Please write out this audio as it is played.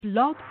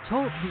Blog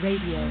Talk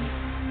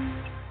Radio.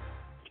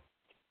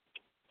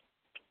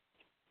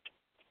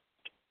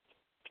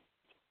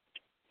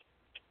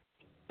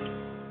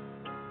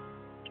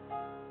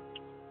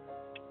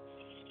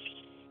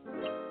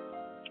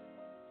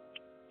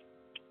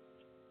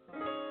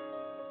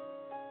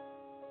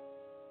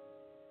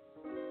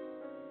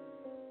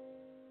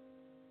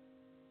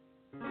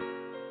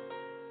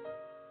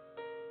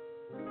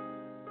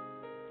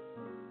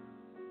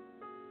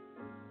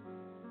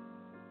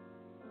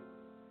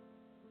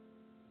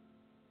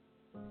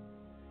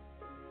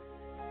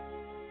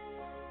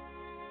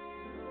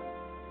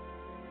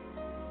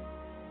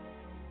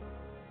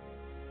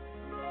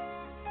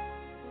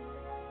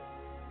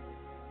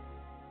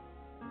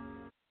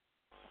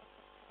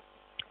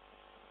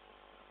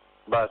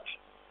 But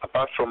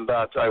apart from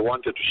that, I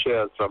wanted to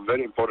share some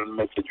very important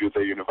message with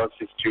the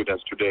university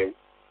students today,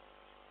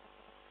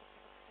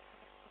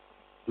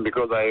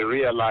 because I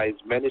realize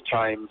many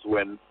times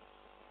when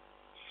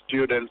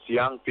students,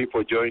 young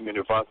people join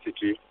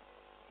university,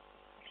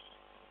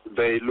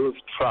 they lose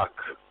track.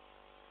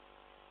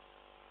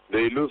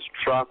 They lose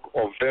track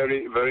of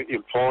very, very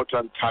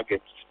important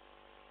targets,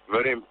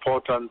 very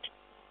important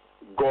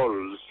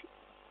goals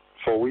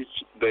for which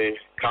they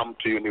come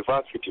to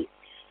university.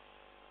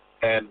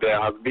 And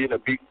there has been a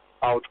big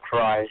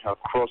outcry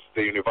across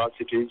the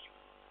universities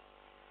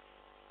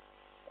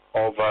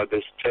over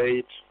the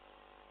state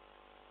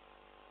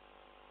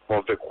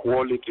of the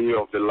quality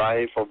of the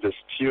life of the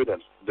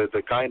students,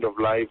 the kind of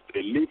life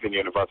they live in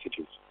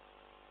universities.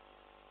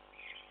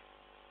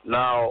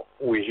 Now,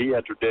 we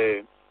hear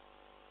today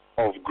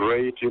of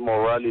great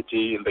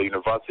immorality in the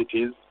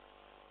universities,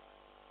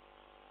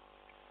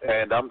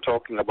 and I'm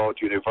talking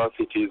about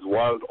universities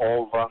world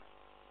over.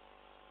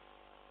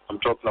 I'm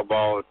talking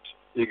about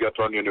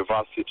Egerton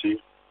University.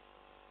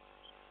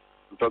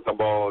 I'm talking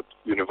about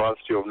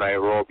University of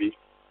Nairobi.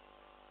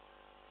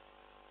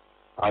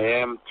 I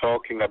am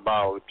talking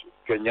about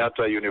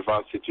Kenyatta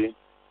University.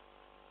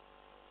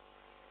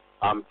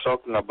 I'm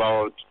talking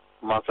about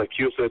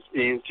Massachusetts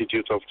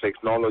Institute of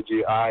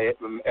Technology,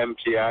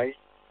 MIT.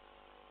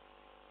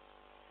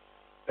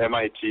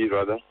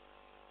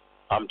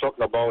 I'm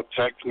talking about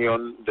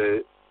Technion,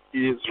 the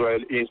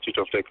Israel Institute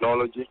of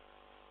Technology.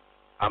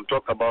 I'm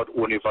talking about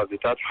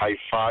Universitat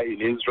Haifa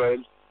in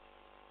Israel.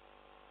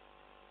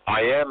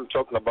 I am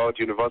talking about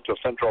University of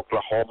Central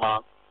Oklahoma,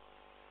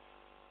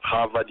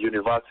 Harvard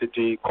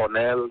University,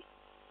 Cornell.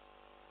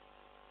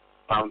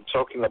 I'm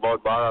talking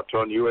about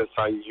Baraton,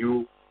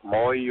 USIU,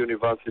 Moi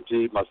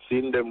University,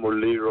 Masinde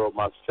Muliro,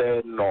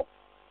 Maseno,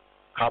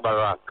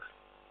 Kabarak.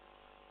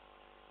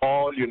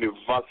 All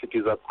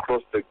universities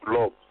across the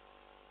globe.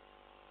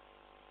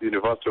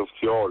 University of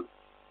Seoul.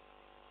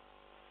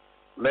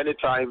 Many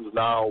times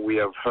now we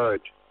have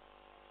heard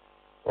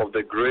of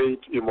the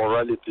great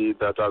immorality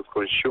that has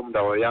consumed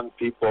our young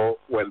people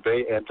when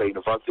they enter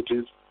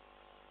universities.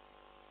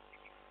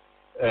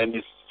 And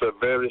it's a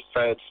very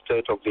sad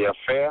state of the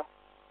affair,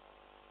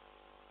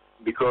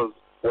 because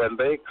when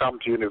they come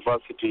to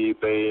university,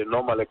 they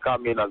normally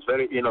come in as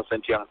very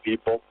innocent young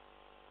people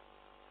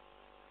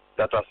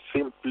that are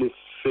simply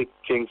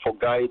seeking for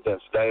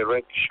guidance,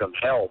 direction,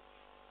 help,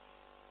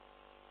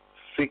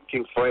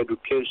 seeking for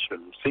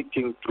education,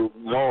 seeking to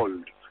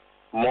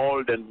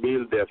mold and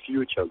build their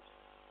futures.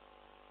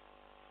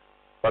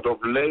 But of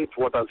late,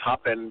 what has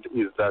happened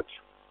is that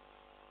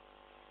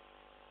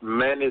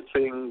many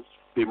things,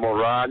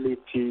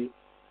 immorality,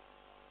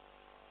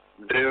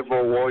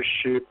 devil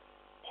worship,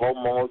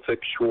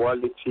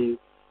 homosexuality,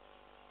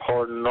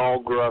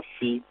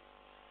 pornography,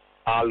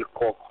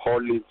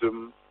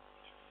 alcoholism,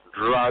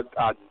 drug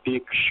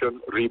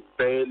addiction,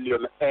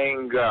 rebellion,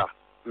 anger,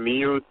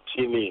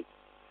 mutiny,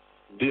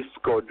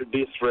 discord,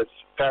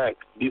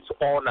 disrespect,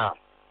 dishonor,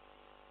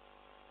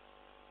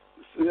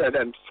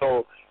 and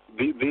so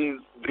these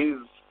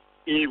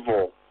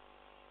evil,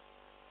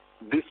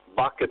 this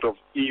bucket of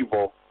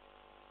evil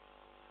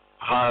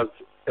has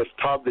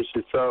established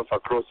itself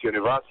across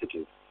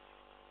universities,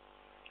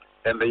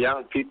 and the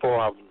young people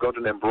have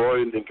gotten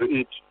embroiled into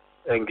it,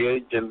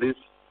 engaged in this,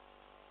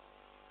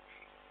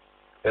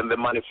 and the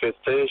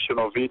manifestation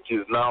of it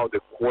is now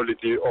the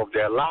quality of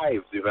their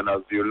lives, even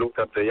as you look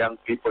at the young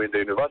people in the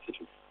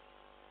universities.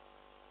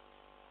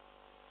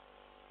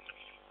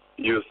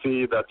 You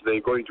see that they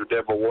go into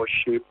devil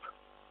worship.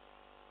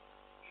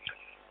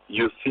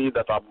 You see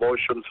that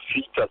abortion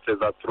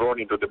fetuses are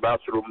thrown into the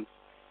bathrooms.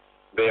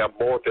 They are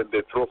bought and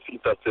they throw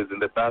fetuses in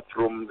the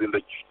bathrooms, in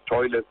the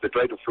toilets. They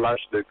try to flush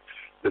the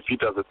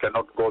fetus that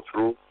cannot go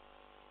through.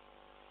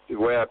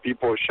 Where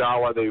people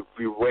shower,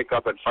 you wake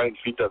up and find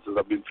fetuses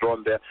have been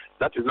thrown there.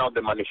 That is now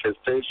the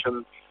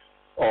manifestation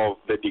of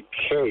the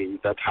decay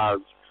that has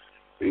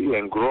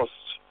engrossed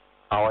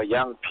our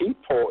young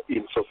people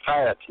in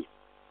society.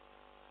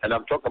 And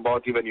I'm talking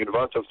about even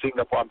University of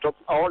Singapore. I'm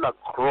talking all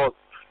across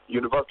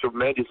University of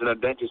Medicine and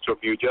Dentistry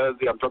of New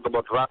Jersey. I'm talking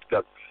about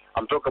Rutgers.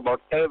 I'm talking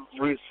about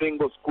every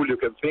single school you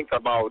can think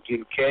about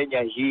in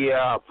Kenya, here,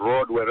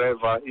 abroad,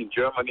 wherever, in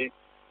Germany,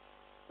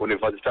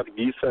 Universitat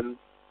Gießen,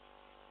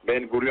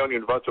 Ben Gurion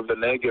University of the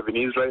Negev in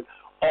Israel,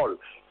 all.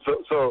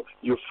 So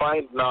you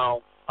find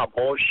now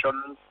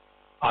abortions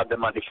are the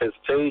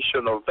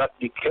manifestation of that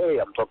decay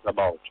I'm talking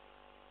about.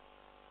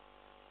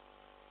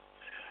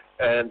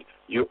 And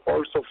you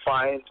also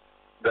find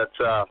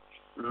that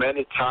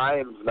many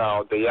times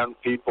now the young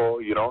people,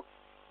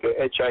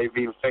 the HIV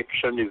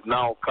infection is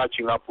now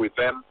catching up with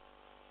them.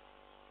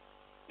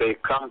 They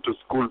come to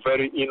school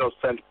very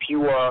innocent,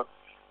 pure,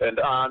 and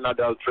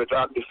unadulterated,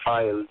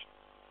 undefiled,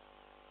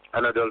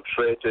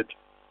 unadulterated.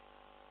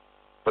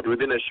 But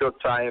within a short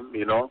time,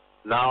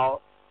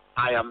 now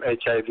I am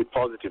HIV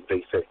positive,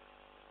 they say.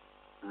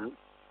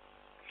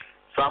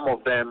 Some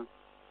of them,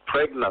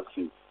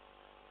 pregnancy.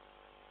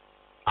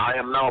 I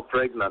am now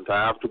pregnant,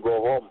 I have to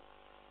go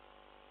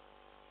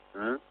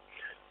home.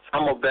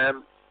 Some of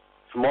them,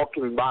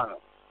 smoking bang,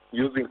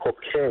 using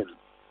cocaine.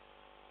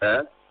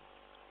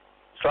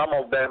 Some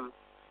of them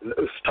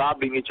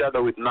stabbing each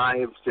other with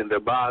knives in the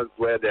bars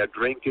where they're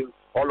drinking.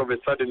 All of a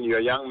sudden, your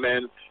young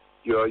man,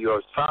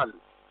 your son,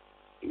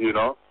 he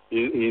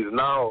is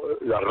now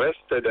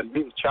arrested and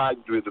being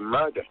charged with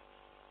murder.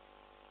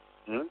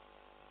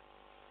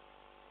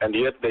 And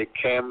yet they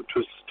came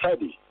to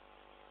study.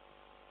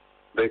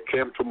 They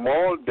came to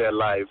mold their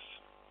lives.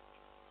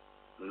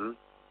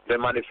 The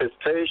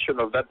manifestation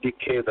of that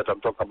decay that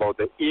I'm talking about,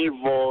 the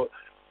evil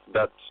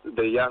that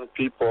the young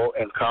people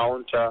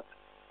encounter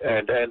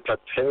and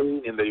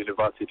entertain in the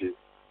universities.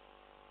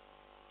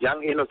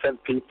 Young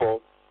innocent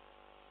people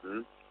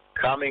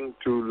coming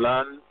to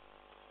learn,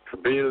 to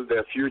build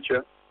their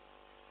future,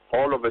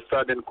 all of a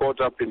sudden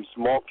caught up in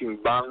smoking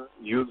bang,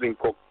 using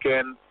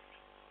cocaine,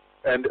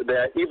 and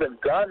there are even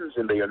guns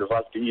in the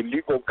university,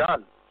 illegal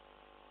guns.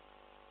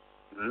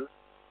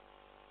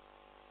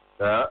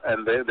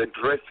 And the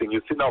dressing,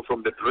 you see now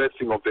from the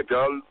dressing of the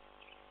girls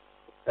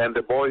and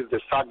the boys, the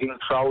sagging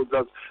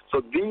trousers.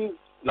 So these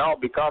now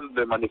become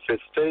the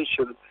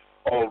manifestation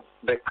of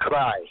the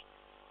cry,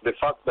 the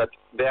fact that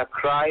they are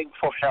crying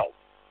for help.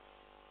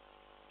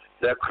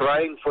 They are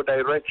crying for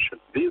direction.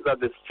 These are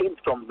the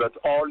symptoms that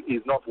all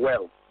is not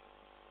well.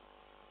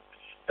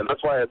 And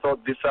that's why I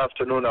thought this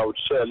afternoon I would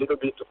share a little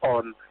bit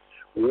on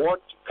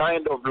what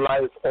kind of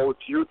life ought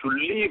you to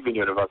live in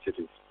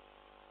universities.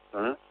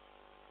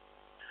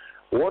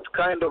 What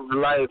kind of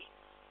life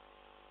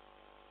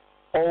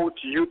ought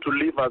you to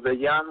live as a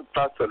young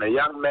person, a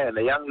young man,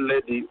 a young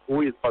lady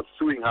who is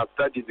pursuing her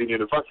studies in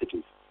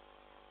universities?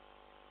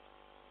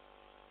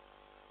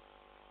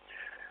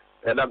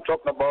 And I'm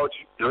talking about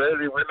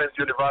Israeli Women's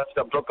University,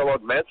 I'm talking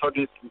about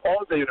Methodist,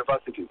 all the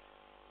universities.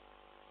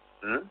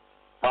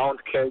 Mount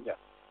Kenya,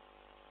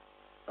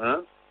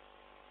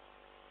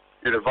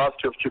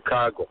 University of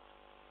Chicago,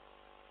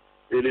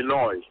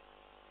 Illinois.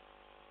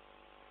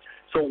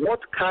 So what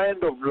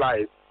kind of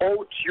life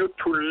ought you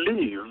to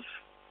live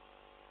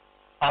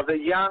as a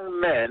young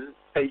man,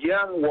 a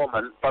young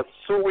woman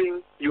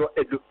pursuing your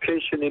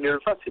education in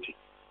university?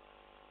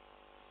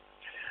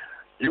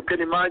 You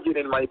can imagine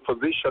in my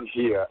position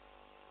here,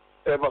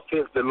 ever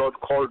since the Lord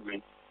called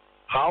me,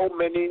 how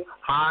many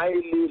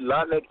highly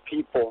learned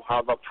people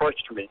have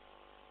approached me,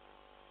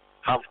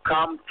 have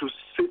come to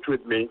sit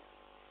with me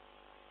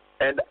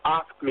and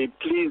asked me,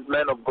 please,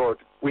 man of God,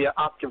 we are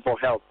asking for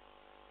help.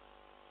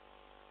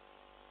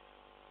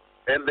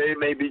 And they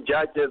may be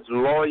judges,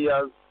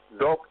 lawyers,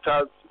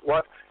 doctors,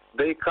 what?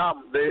 They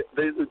come, the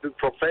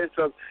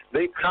professors,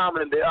 they come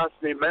and they ask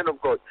me, man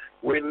of God,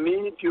 we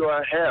need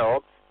your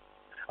help.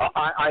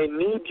 I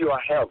need your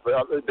help.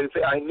 They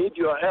say, I need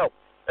your help.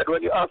 And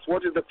when you ask,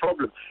 what is the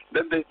problem?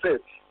 Then they say,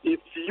 if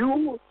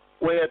you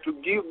were to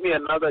give me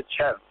another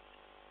chance,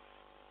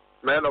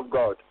 man of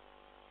God,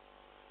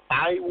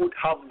 I would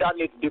have done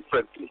it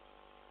differently.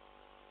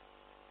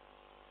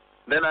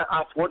 Then I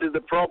ask, what is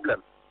the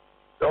problem?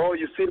 Oh,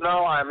 you see,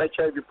 now I am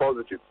HIV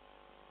positive.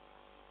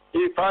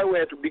 If I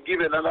were to be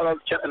given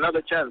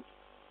another chance,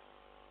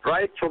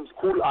 right from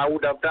school, I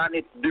would have done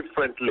it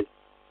differently.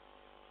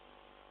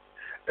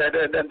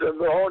 And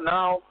oh,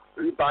 now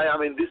I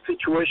am in this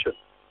situation.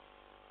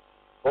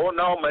 Oh,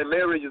 now my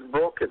marriage is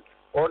broken.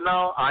 Oh,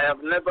 now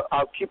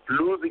I'll keep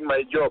losing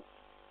my job.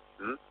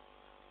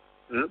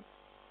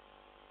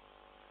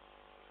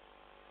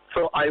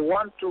 So I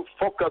want to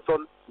focus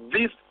on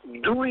this,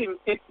 doing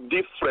it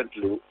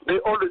differently. They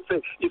always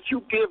say, if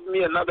you gave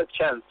me another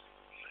chance,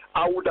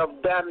 I would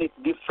have done it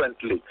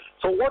differently.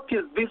 So what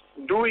is this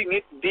doing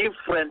it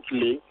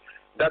differently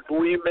that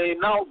we may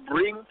now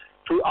bring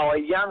to our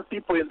young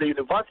people in the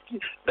university,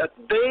 that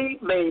they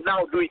may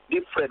now do it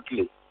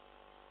differently?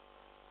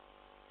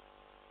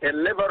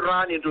 And never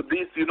run into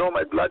this,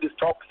 my blood is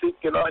toxic,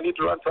 I need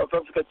to run South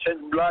Africa,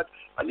 change blood,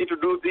 I need to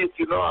do this,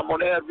 I'm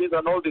on ARVs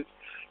and all this.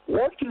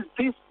 What is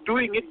this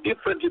doing it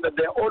differently that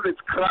they're always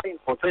crying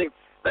for things?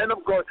 Man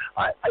of God,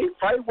 if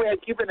I were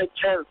given a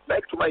chance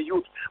back to my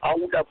youth, I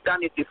would have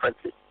done it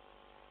differently.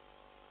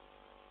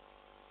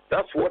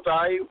 That's what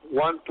I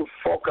want to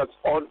focus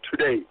on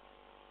today.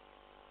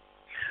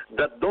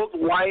 That those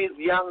wise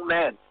young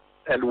men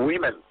and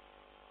women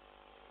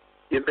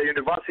in the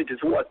universities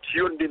who are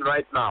tuned in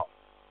right now,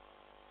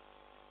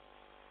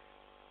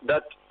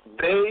 that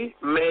they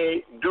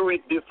may do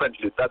it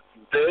differently, that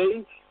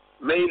they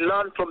may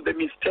learn from the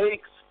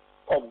mistakes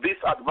of this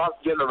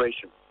advanced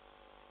generation.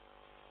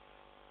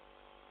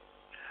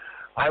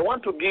 I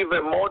want to give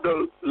a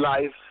model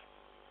life,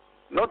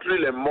 not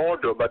really a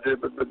model, but a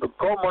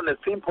common, a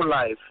simple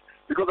life,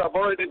 because I've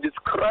already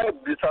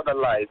described this other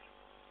life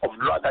of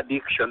drug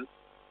addiction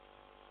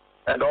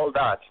and all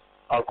that,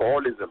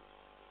 alcoholism.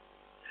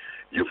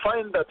 You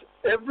find that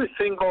every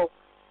single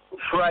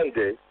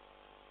Friday,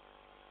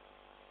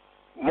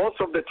 most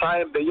of the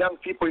time, the young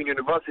people in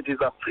universities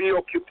are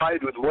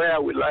preoccupied with where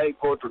will I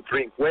go to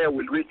drink, where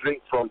will we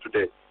drink from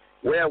today,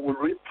 where will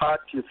we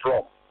party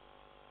from.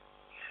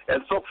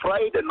 And so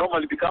Friday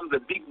normally becomes a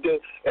big day,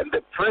 and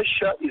the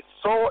pressure is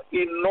so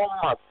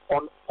enormous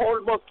on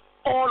almost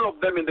all of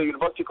them in the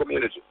university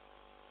community.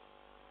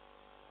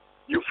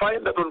 You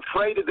find that on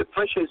Friday the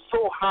pressure is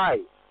so high.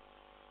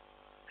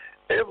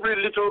 Every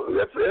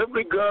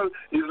girl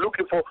is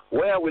looking for,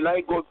 where will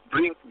I go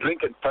drink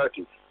and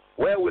party?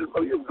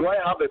 Do I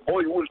have a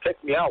boy who will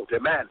take me out, a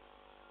man?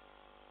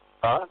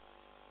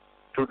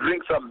 To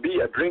drink some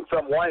beer, drink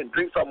some wine,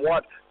 drink some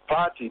what?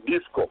 Party,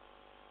 disco.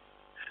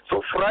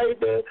 So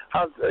Friday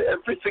has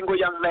every single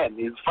young man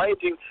is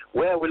fighting,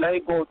 where will I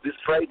go this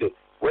Friday?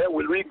 Where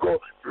will we go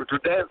to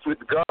dance with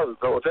girls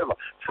or whatever?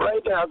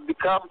 Friday has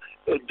become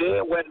a day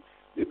when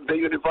the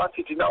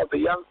university now, the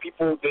young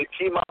people, they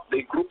team up,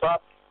 they group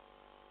up,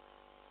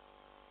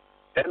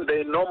 and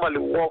they normally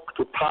walk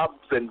to pubs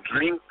and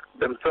drink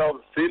themselves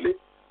silly.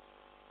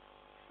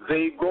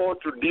 They go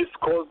to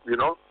discos,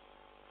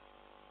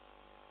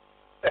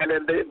 and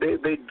then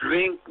they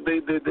drink, they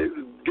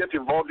get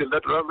involved in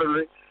that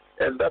revelry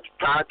and that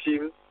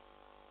partying.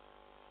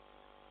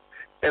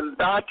 And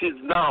that is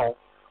now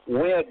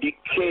where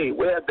decay,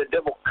 where the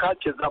devil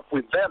catches up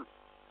with them.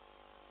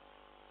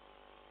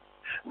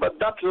 But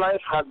that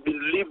life has been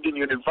lived in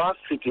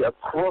university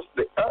across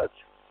the earth.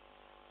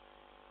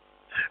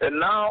 And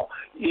now,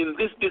 in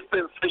this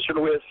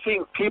dispensation, we're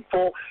seeing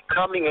people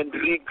coming and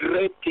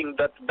regretting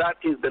that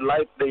is the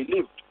life they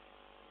lived.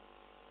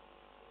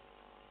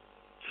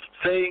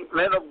 Saying,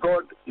 man of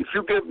God, if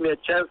you gave me a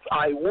chance,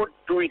 I would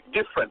do it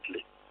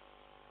differently.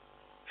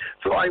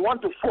 So I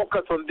want to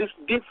focus on this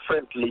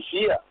differently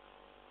here.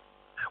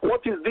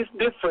 What is this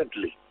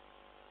differently?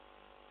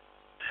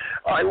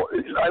 I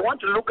want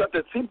to look at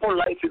a simple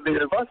life in the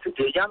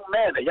university, a young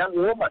man, a young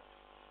woman.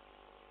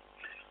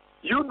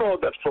 You know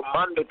that from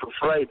Monday to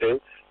Friday,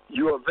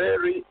 you are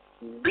very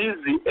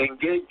busy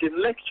engaged in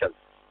lectures.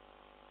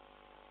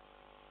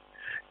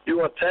 You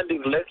are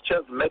attending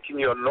lectures, making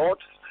your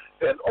notes,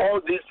 and all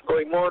this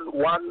going on,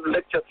 one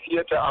lecture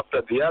theater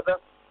after the other,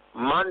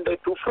 Monday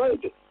to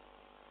Friday.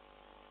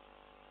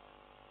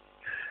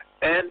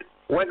 And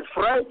when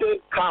Friday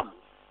comes,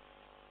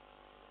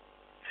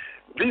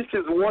 this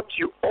is what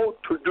you ought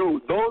to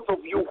do. Those of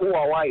you who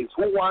are wise,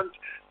 who want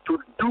to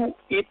do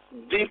it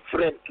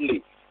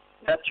differently,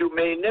 that you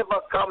may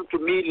never come to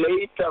me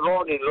later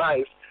on in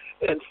life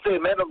and say,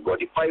 man of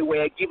God, if I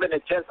were given a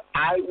chance,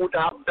 I would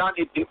have done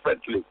it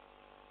differently.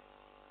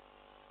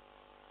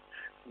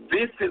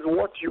 This is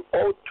what you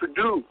ought to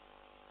do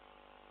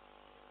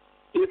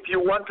if you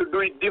want to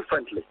do it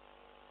differently.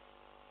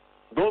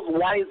 Those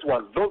wise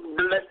ones, those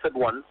blessed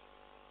ones,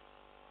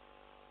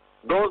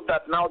 those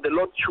that now the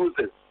Lord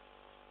chooses.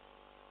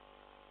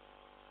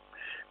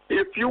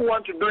 If you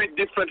want to do it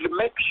differently,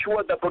 make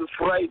sure that on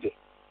Friday,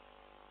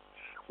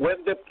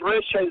 when the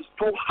pressure is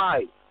too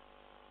high,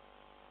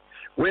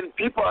 when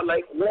people are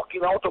like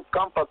walking out of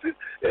campuses,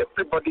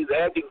 everybody's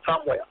heading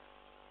somewhere.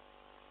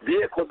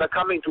 Vehicles are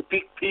coming to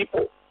pick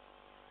people.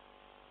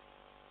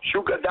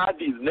 Sugar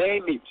daddies,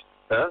 name it,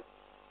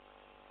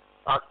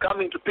 are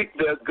coming to pick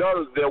their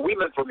girls, their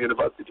women from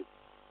university.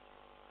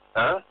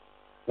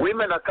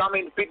 Women are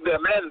coming to pick their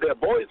men, their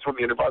boys from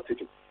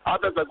university.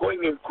 Others are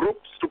going in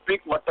groups to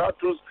pick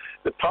matatus,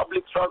 the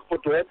public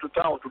transport to head to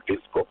town, to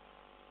disco,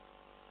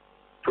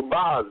 to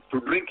bars, to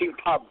drinking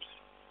pubs,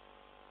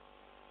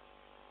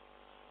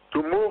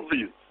 to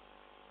movies.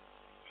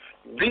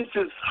 This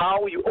is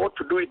how you ought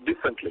to do it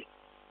differently.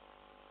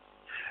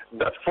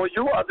 That for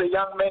you as a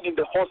young man in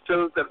the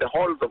hostels and the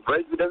halls of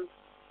residence,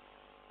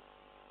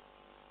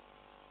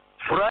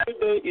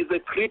 Friday is a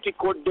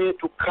critical day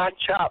to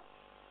catch up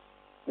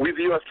with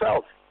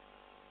yourself.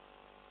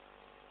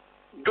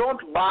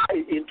 Don't buy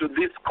into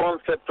this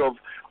concept of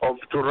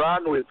to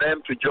run with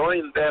them, to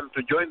join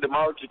the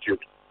multitude,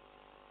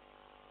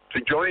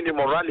 to join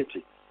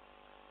immorality.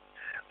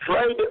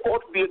 Friday ought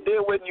to be a day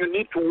when you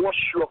need to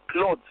wash your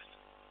clothes.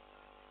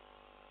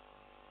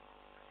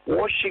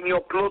 Washing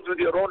your clothes with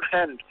your own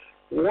hand,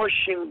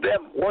 washing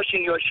them,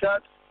 washing your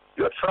shirt,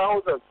 your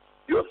trousers,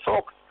 your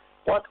socks,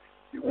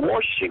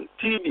 washing,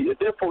 a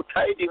day for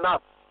tidying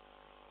up.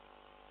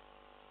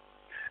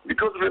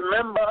 Because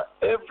remember,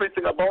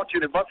 everything about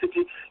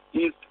university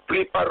is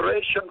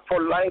preparation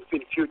for life in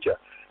future.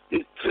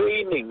 It's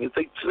training. It's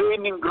a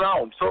training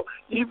ground. So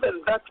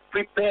even that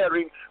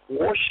preparing,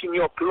 washing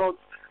your clothes,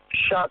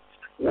 shirts,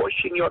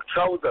 washing your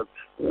trousers,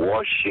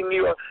 washing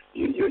your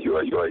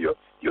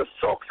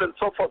socks and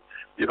so forth,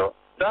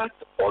 that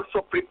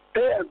also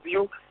prepares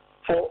you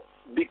for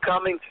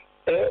becoming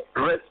a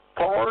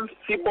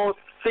responsible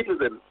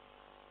citizen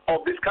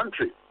of this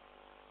country.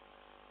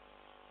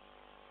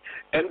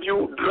 And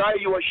you dry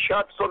your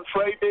shirts on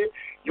Friday.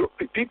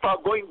 People are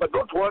going, but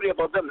don't worry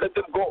about them. Let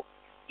them go.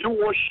 You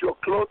wash your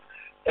clothes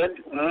and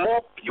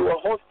mop your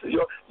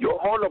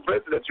hall of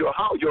residence, your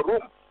house, your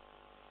room.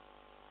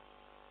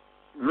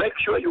 Make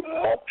sure you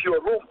mop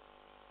your room.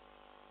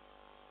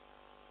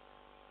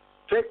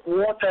 Take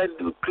water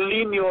and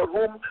clean your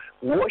room.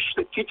 Wash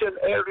the kitchen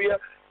area.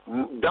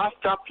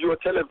 Dust up your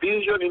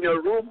television in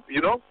your room,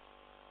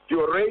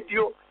 your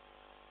radio.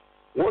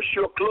 Wash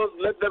your clothes.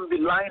 Let them be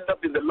lined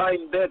up in the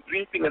line there,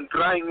 dripping and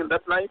drying in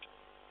that night.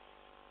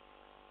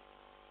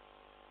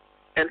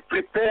 And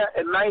prepare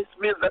a nice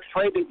meal that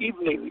Friday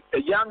evening,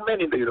 a young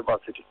man in the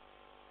university.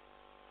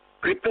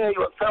 Prepare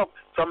yourself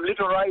some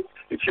little rice.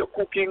 If you're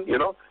cooking,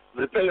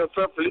 prepare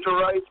yourself a little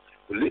rice,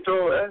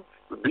 little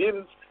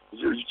beans,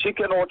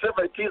 chicken, or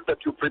whatever it is that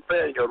you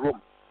prepare in your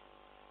room,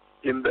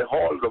 in the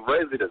hall of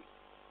residence.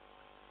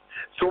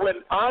 So when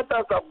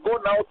others have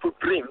gone out to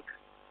drink,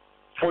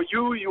 for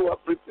you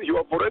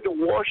have already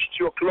washed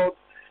your clothes,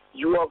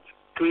 you have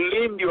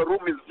cleaned your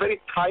room, is very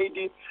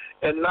tidy,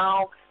 and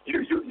now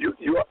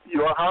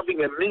you are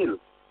having a meal.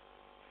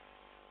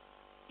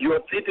 You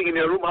are sitting in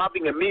your room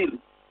having a meal.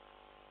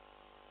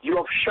 You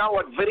have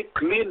showered very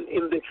clean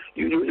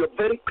you're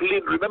very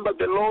clean. Remember,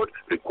 the Lord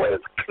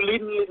requires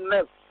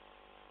cleanliness.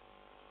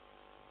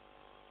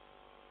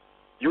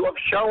 You have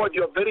showered,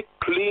 you are very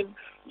clean.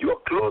 Your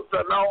clothes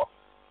are now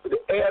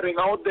airing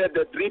out there,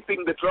 they're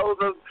dripping, the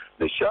trousers,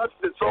 the shirts,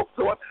 the socks,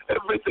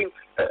 everything,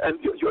 and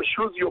your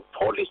shoes, you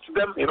polished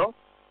them,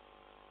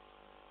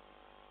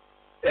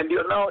 and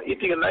you're now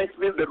eating a nice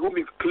meal, the room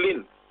is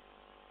clean.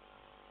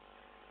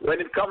 When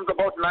it comes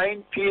about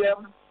 9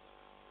 p.m.,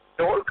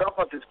 the whole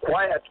campus is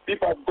quiet,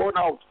 people have gone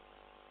out.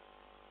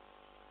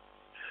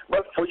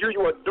 But for you,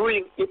 you are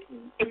doing it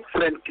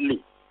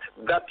differently,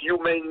 that you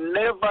may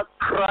never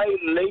cry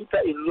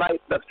later in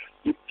life that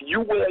if you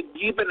were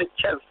given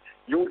a chance,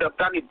 you would have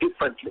done it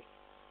differently.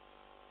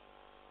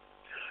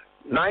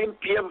 9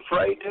 p.m.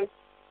 Friday,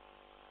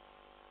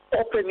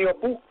 open your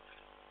books,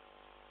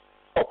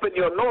 open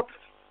your notes,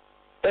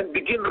 and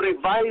begin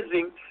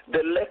revising the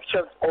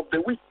lectures of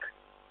the week.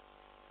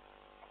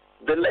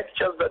 The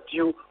lectures that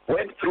you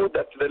went through,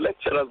 that the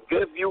lecturers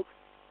gave you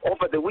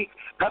over the week.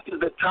 That is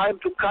the time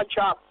to catch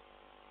up.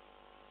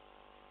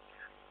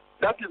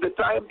 That is the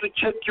time to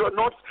check your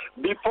notes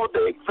before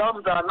the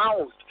exams are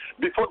announced,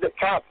 before the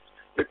CAPs,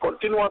 the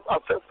continuous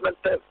assessment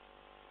tests,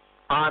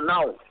 are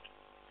announced.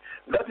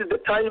 That is the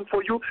time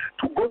for you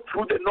to go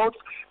through the notes,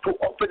 to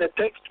open a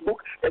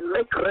textbook and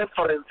make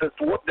references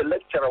to what the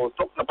lecturer was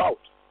talking about.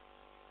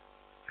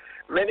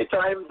 Many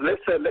times, let's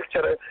say a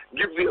lecturer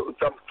gives you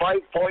some 5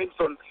 points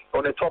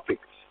on a topic.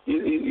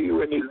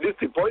 When he's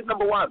listing point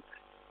number 1,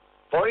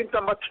 point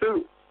number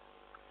 2,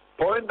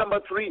 point number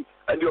 3,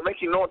 and you're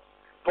making notes,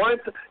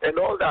 points and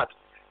all that.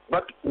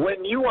 But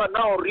when you are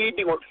now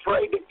reading on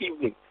Friday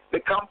evening, the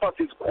campus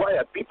is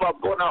quiet, people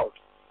have gone out.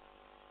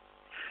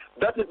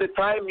 That is the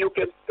time you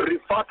can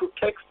refer to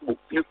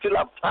textbooks. You still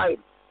have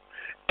time.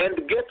 And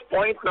get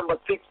point number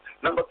 6,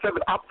 number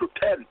 7, up to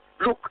 10.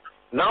 Look,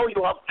 now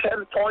you have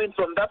 10 points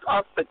on that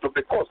aspect of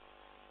the course.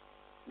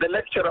 The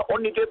lecturer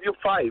only gave you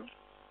 5.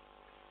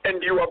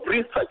 And you have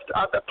researched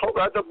other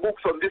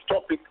books on this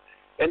topic,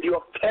 and you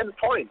have 10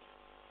 points.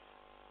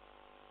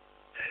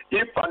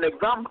 If an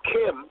exam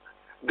came,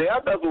 the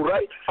others will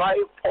write 5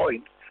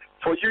 points.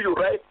 For you, you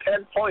write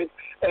 10 points.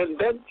 And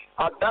then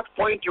at that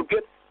point, you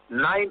get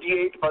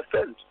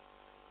 98%.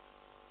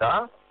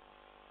 Huh?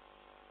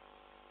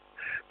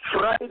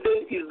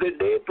 Friday is the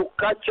day to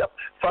catch up,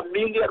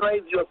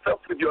 familiarize yourself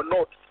with your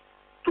notes,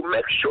 to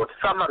make short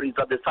summaries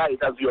at the side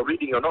as you're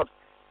reading your notes.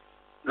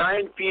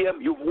 9 p.m.,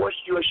 you've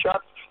washed your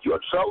shirts, your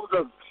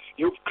trousers,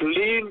 you've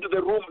cleaned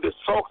the room, the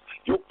socks,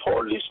 you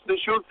polished the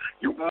shoes,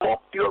 you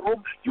mopped your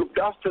room, you've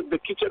dusted the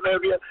kitchen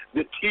area,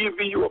 the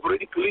TV you have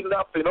already cleaned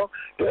up,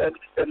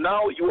 and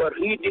now you are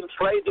reading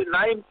Friday,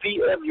 9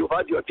 p.m., you've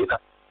had your dinner.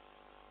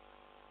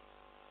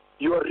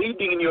 You are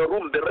reading in your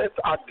room, the rest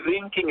are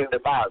drinking in the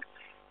bars,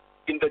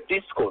 in the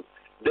discos.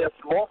 They're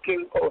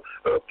smoking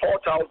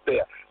pot out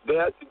there.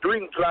 They're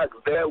doing drugs.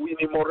 They're in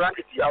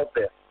immorality out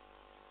there.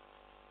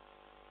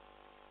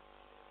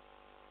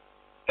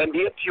 And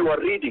yet you are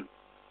reading.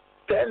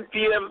 10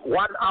 p.m.,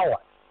 1 hour.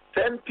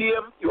 10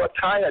 p.m., you are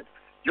tired.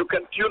 You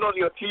can tune on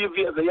your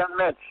TV as a young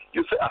man.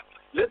 You say,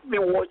 let me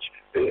watch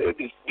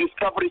this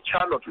Discovery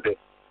Channel today.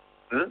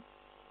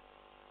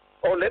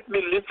 Or let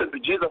me listen to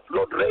Jesus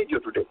Lord Radio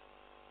today.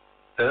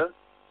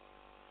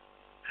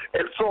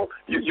 And so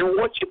you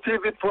watch a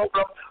TV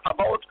program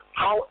about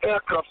how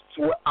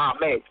aircrafts are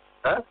made.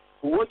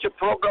 You watch a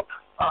program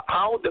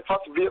how the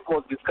first vehicle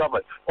was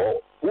discovered,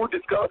 or who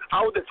discovered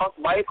how the first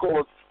bicycle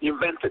was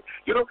invented.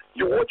 You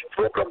watch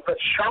programs that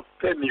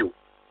sharpen you.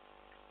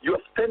 You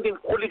are spending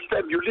quality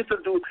time. You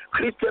listen to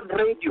Christian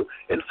radio,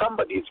 and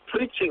somebody is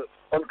preaching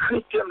on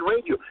Christian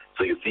radio.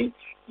 So you see,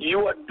 you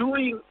are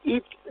doing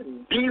it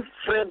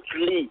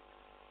differently.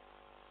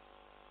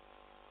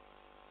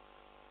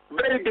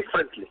 Very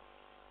differently.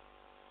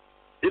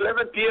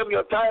 11 p.m.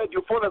 you're tired,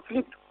 you fall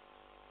asleep.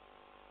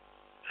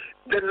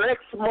 The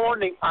next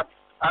morning at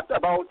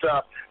about,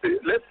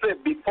 let's say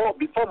before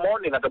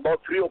morning at about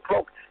 3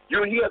 o'clock,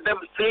 you hear them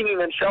singing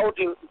and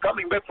shouting,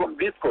 coming back from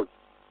discos,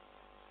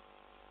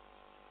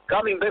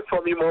 coming back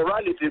from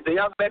immorality, the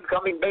young men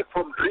coming back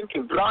from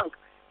drinking, drunk.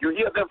 You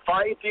hear them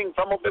fighting,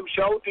 some of them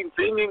shouting,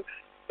 singing,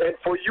 and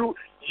for you,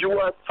 you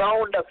are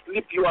sound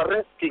asleep, you are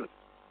resting.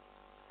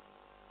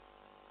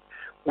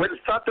 When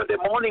Saturday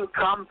morning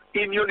comes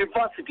in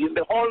university, in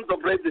the halls of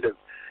residence,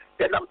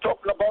 and I'm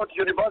talking about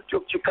University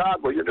of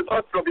Chicago,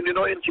 University of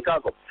Illinois in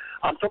Chicago,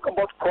 I'm talking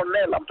about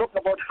Cornell, I'm talking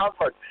about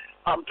Harvard,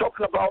 I'm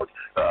talking about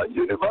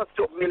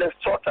University of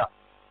Minnesota,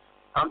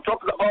 I'm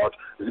talking about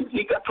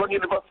Egerton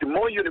University,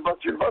 Moore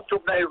University, University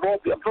of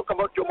Nairobi, I'm talking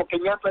about Jomo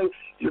Kenyatta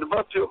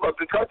University of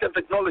Agriculture and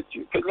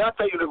Technology,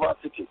 Kenyatta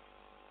University,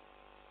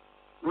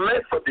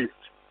 Methodist,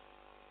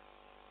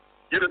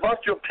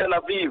 University of Tel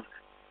Aviv,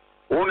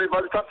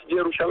 University of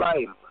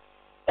Jerusalem,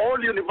 all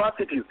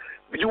universities.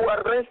 You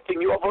are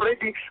resting. You have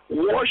already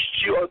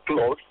washed your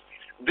clothes.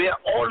 They are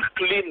all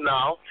clean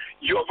now.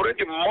 You have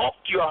already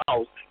mopped your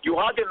house. You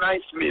had a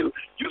nice meal.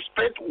 You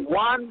spent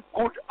 1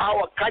 good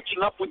hour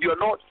catching up with your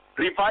notes,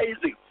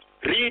 revising,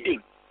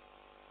 reading.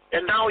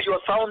 And now you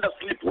are sound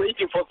asleep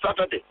waiting for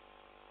Saturday.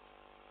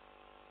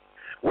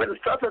 When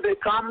Saturday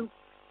comes,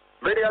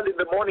 very early in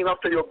the morning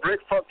after your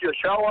breakfast, your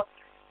shower,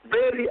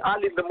 very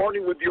early in the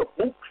morning with your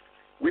books,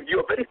 with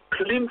your very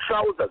clean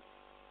trousers,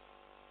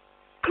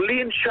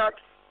 clean shirts,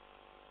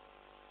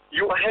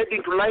 you are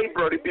heading to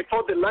library.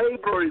 Before the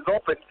library is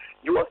open,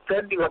 you are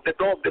standing at the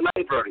door of the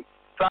library.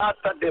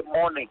 Saturday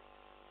morning.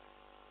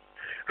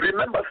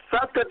 Remember,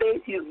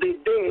 Saturday is the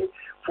day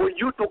for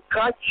you to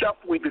catch up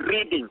with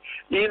reading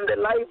in the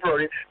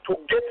library, to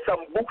get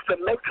some books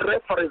and make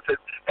references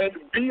and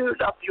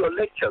build up your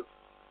lectures.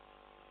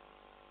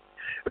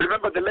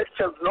 Remember, the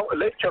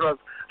lecturers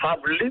have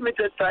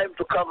limited time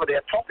to cover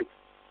their topics.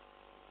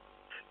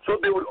 So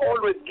they will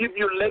always give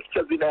you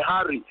lectures in a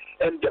hurry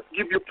and just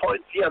give you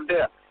points here and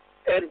there.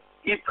 And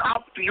it's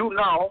up to you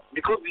now,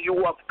 because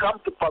you have come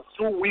to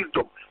pursue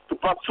wisdom, to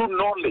pursue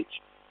knowledge,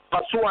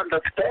 pursue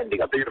understanding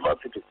at the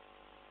university.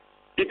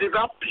 It is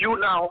up to you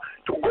now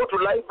to go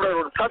to library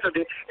on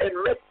Saturday and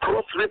make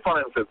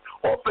cross-references,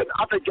 open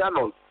other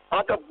journals,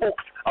 other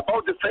books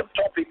about the same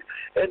topic,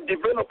 and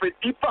develop a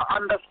deeper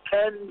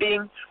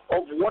understanding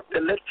of what the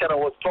lecturer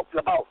was talking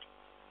about.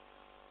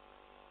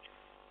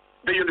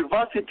 The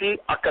university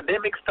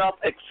academic staff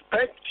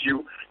expects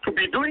you to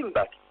be doing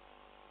that.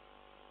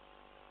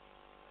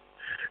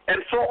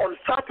 And so on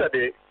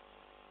Saturday,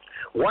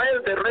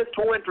 while the rest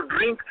who went to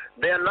drink,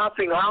 they are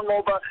nothing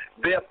hungover,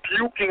 they are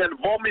puking and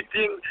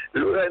vomiting,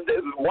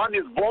 and one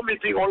is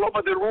vomiting all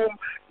over the room,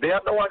 the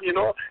other one, is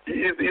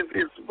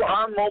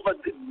hungover,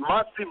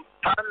 massive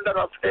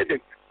thunderous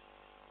headache.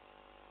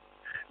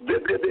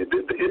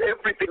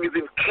 Everything is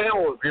in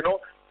chaos,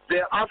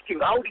 They're asking,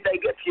 how did I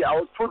get here? I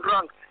was too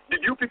drunk.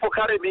 Did you people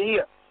carry me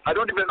here? I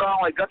don't even know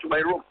how I got to my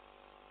room.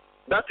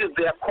 That is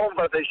their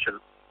conversation.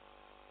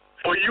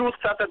 For you,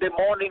 Saturday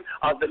morning,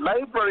 as the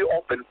library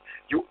opens,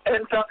 you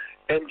enter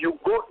and you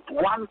go to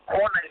one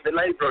corner in the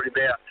library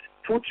there,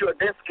 put your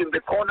desk in the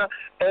corner,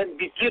 and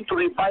begin to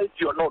revise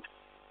your notes.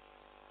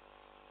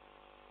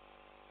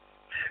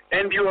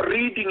 And you're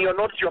reading your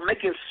notes, you're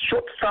making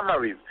short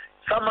summaries,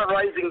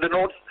 summarizing the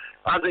notes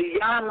as a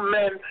young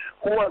man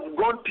who has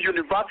gone to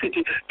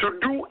university to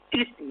do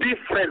it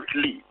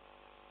differently.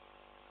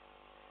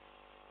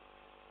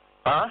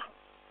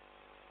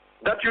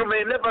 That you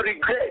may never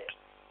regret.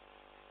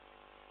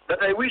 That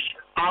I wish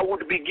I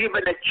would be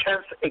given a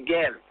chance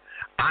again.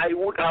 I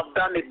would have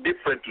done it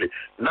differently.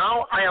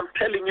 Now I am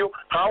telling you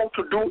how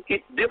to do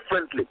it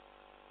differently.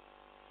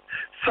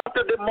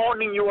 Saturday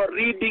morning you are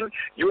reading,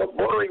 you are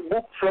borrowing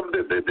books from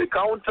the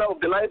counter of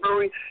the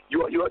library,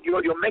 you're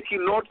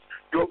making notes,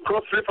 you're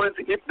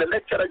cross-referencing. If the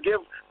lecturer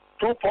gave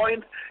 2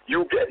 points,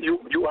 you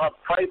have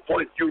 5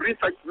 points. You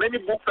research many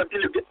books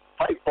until you get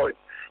 5 points.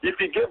 If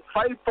he gave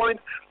 5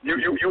 points, you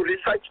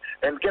research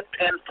and get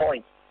 10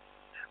 points.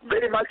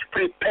 Very much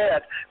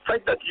prepared,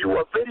 such that you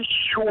are very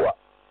sure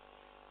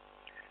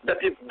that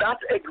if that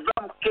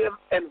exam came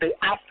and they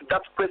asked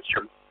that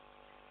question,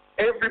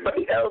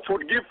 everybody else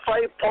would give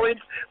 5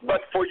 points,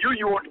 but for you,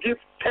 you would give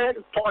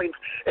 10 points,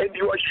 and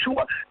you are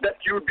sure that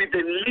you would be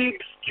the lead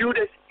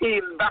student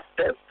in that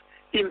test,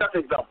 in that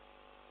exam.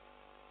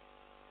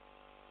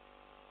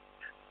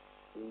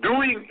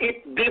 Doing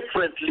it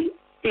differently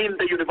in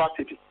the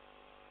university.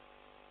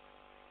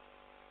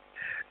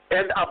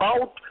 And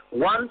about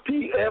 1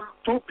 p.m.,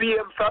 2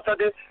 p.m.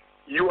 Saturday,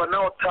 you are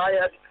now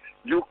tired,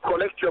 you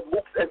collect your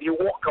books, and you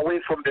walk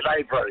away from the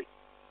library.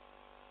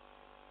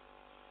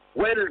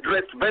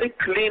 Well-dressed, very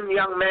clean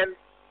young man,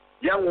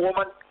 young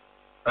woman,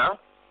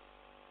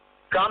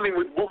 coming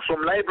with books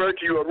from library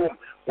to your room.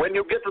 When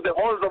you get to the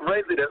halls of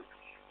residence,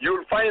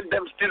 you'll find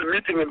them still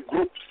meeting in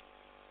groups.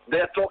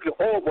 They're talking,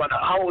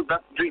 how was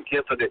that drink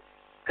yesterday?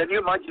 Can you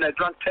imagine I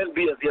drank 10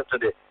 beers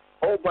yesterday?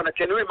 Oh, Bwana,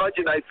 can you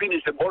imagine I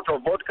finished a bottle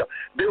of vodka?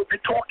 They will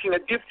be talking a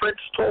different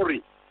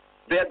story.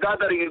 They are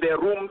gathering in their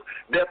rooms,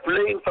 they are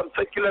playing some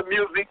secular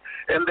music,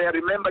 and they are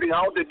remembering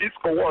how the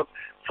disco was.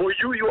 For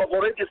you, you have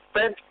already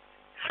spent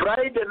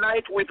Friday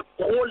night with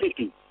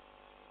quality.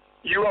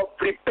 You have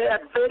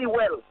prepared very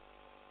well.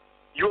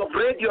 You have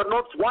read your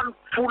notes 1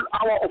 full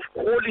hour of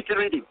quality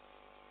reading.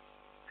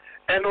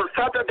 And on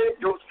Saturday,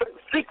 you spent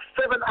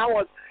 6-7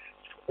 hours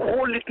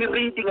quality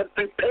reading and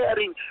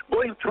preparing,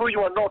 going through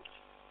your notes.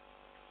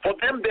 For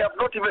them, they have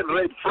not even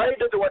read.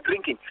 Friday, they were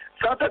drinking.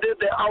 Saturday,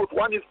 they're out.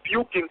 One is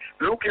puking,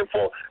 looking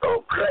for,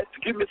 oh, Christ,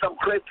 give me some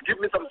Christ, give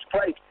me some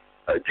Sprite,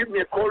 give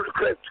me a cold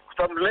Christ,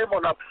 some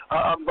lemon.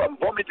 I'm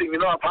vomiting,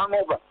 I'm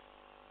hungover.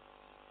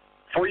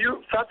 For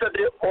you,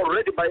 Saturday,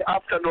 already by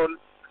afternoon,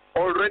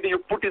 already you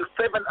put in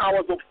 7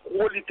 hours of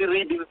quality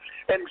reading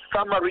and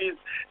summaries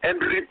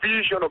and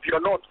revision of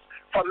your notes,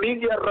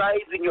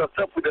 familiarizing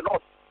yourself with the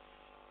notes.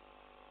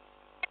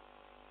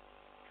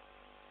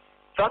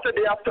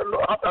 Saturday afternoon,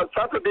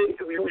 Saturday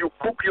you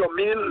cook your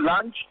meal,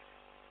 lunch,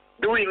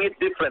 doing it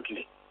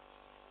differently.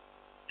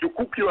 You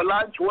cook your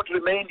lunch, what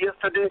remained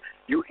yesterday,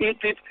 you eat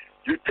it,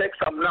 you take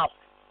some nap.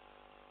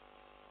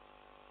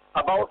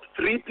 About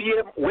 3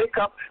 p.m., wake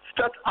up,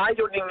 start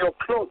ironing your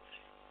clothes.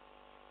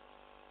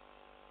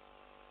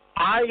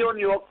 Iron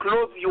your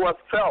clothes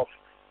yourself.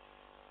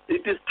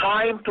 It is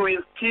time to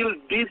instill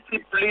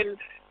discipline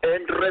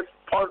and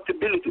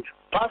responsibility,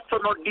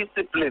 personal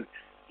discipline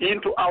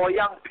into our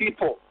young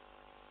people.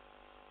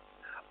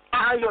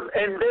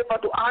 Endeavor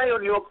to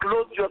iron your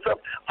clothes yourself,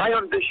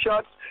 iron the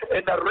shirts,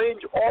 and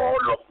arrange all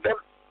of them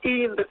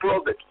in the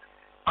closet.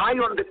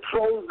 Iron the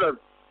trousers,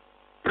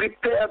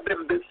 prepare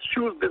them, the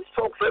shoes, the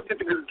socks,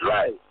 everything is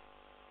dry.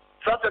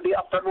 Saturday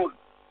afternoon.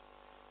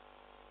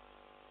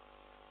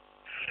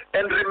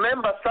 And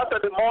remember,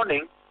 Saturday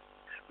morning,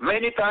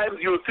 many times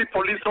you'll see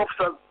police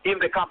officers in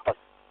the campus.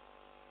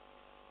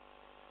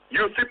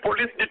 You'll see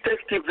police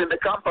detectives in the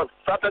campus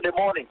Saturday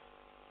morning.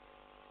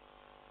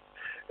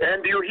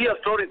 And you hear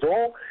stories,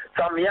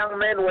 some young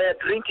men were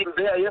drinking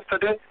there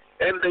yesterday,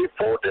 and they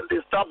fought and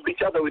they stabbed each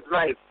other with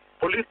knives.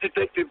 Police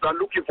detectives are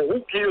looking for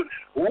who killed,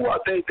 who are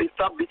they? They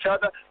stabbed each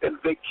other, and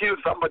they killed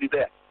somebody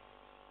there.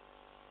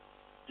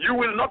 You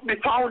will not be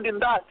found in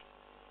that.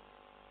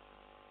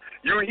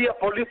 You hear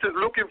police is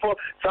looking for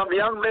some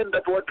young men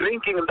that were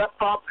drinking in that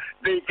pub,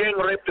 they gang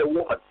raped a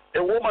woman.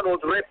 A woman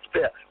was raped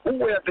there. Who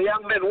were the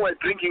young men who were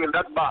drinking in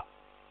that bar?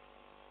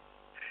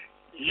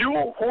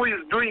 You who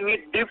is doing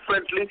it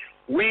differently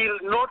will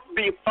not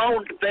be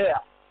found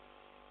there.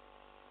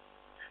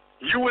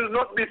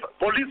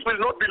 Police will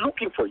not be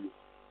looking for you.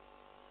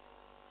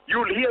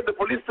 You'll hear the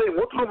police saying,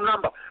 what room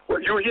number?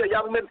 Well, you hear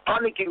young men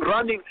panicking,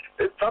 running,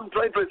 and some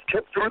trying to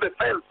escape through the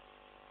fence.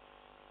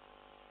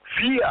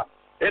 Fear.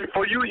 And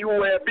for you, you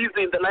were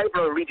busy in the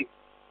library reading.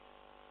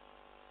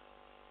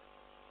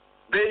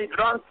 They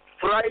drank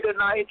Friday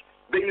night,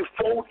 they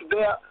fought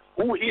there,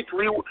 who hit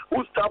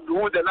who stabbed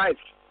who with the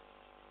knife.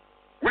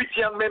 Which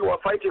young men were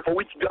fighting for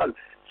which girl?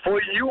 For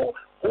you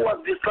who have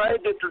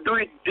decided to do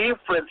it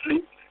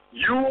differently,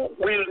 you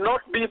will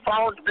not be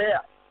found there.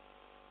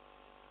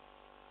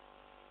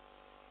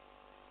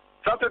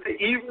 Saturday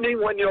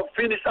evening, when you're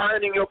finished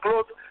ironing your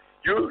clothes,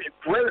 you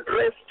well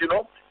dressed,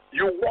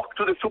 you walk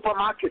to the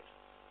supermarket,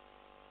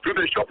 to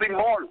the shopping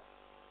mall,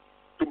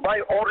 to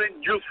buy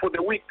orange juice for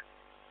the week,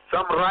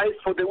 some rice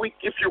for the week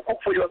if you cook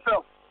for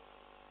yourself.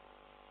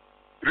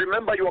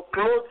 Remember, your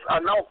clothes are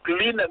now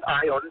clean and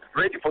ironed,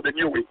 ready for the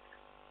new week.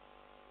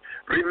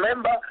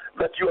 Remember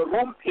that your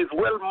room is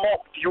well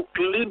mopped, you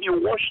cleaned, you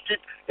washed it,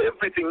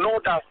 everything, no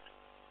dust.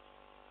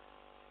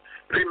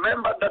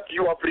 Remember that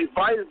you have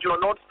revised your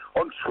notes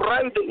on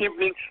Friday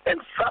evening and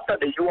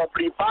Saturday you have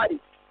revised.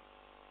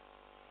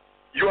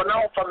 You are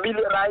now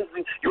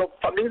you have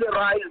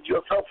familiarized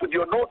yourself with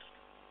your notes.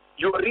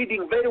 You are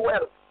reading very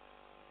well.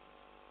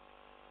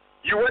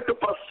 You want to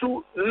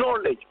pursue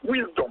knowledge,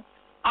 wisdom,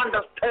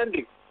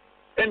 understanding,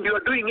 and you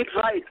are doing it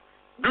right,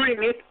 doing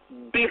it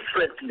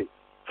differently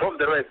from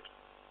the rest.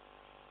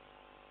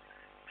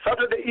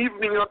 Saturday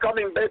evening, you are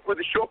coming back with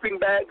shopping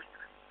bags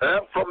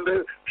from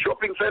the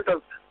shopping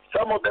centers.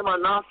 Some of them are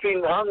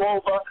nothing,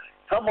 hungover.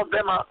 Some of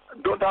them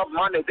don't have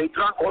money. They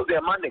drank all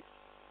their money.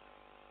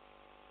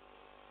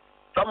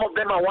 Some of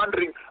them are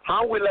wondering,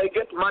 how will I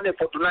get money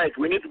for tonight?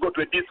 We need to go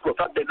to a disco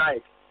Saturday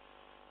night.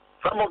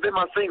 Some of them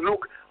are saying,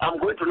 look, I'm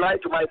going to lie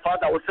to my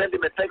father. I will send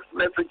him a text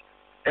message,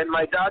 and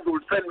my dad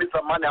will send me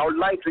some money. I will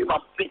lie to him,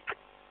 I'm sick.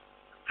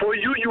 For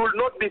you, you will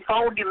not be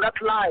found in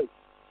that lie.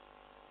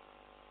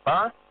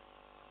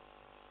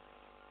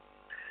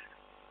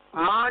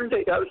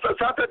 Saturday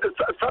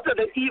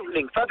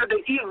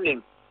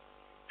evening,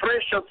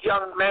 precious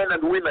young men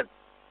and women,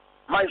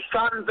 my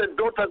sons and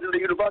daughters in the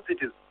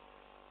universities,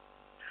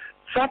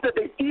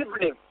 Saturday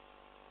evening,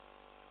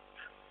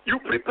 you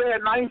prepare a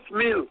nice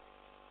meal,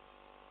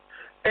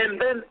 and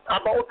then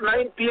about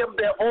 9 p.m.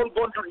 they're all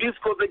gone to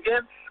discos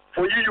again.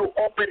 For you, you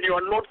open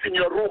your notes in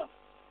your room.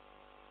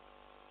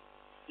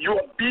 You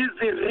are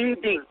busy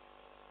reading.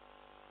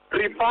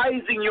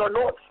 revising your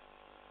notes.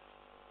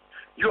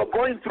 You're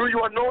going through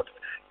your notes.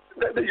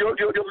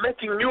 You're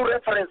making new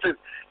references.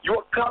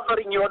 You're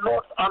covering your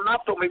notes,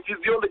 anatomy,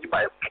 physiology,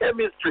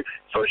 biochemistry,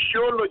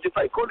 sociology,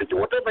 psychology,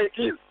 whatever it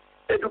is,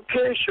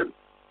 education,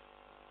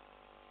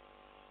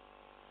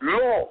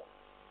 law,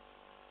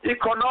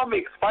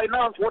 economics,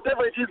 finance,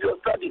 whatever it is you're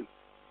studying.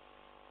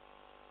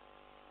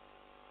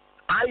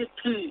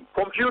 IT,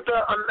 computer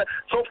and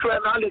software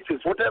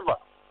analysis, whatever.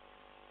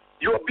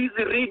 You are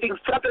busy reading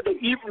Saturday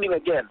evening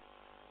again.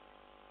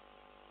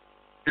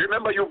 You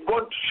remember you've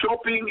gone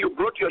shopping, you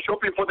brought your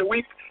shopping for the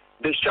week,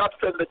 the shirts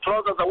and the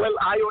trousers are well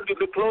ironed in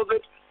the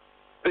closet,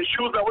 the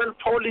shoes are well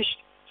polished,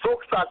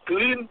 socks are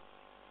clean,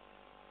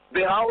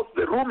 the house,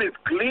 the room is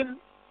clean.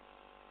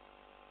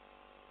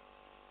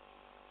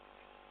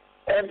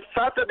 And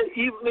Saturday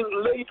evening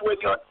late when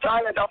you're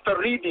tired after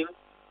reading,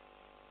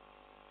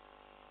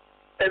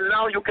 and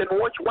now you can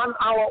watch 1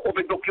 hour of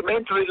a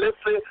documentary, let's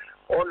say,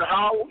 on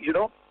how,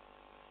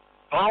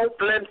 how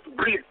plants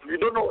breathe. You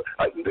don't know,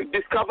 the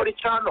Discovery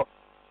Channel,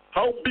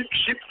 how big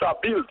ships are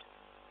built,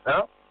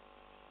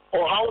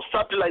 or how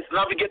satellites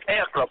navigate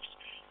aircrafts.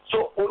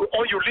 So,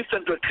 or you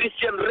listen to a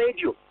Christian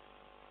radio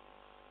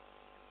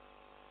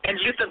and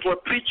listen to a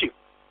preaching.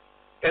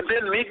 And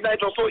then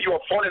midnight or so, you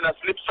are falling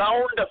asleep,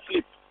 sound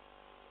asleep.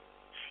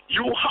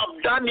 You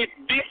have done it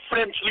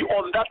differently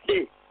on that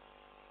day.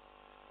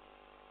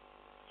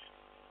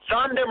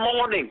 Sunday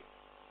morning,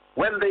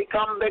 when they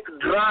come back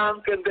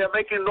drunk and they're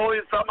making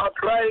noise, some are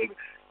crying,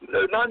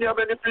 they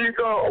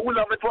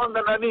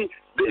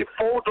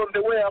fought on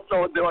the way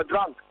after they were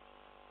drunk.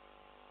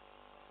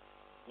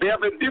 They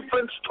have a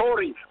different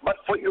story, but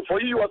for you,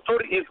 your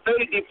story is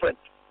very different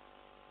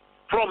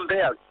from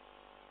theirs.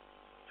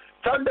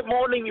 Sunday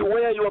morning, you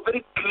wear your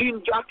very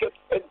clean jacket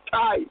and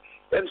tie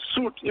and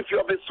suit. If you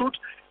have a suit,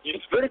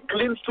 it's very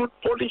clean suit,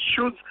 polished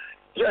shoes,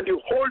 and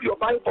you hold your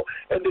Bible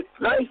and it's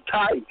nice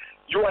tie.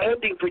 You are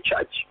heading to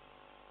church.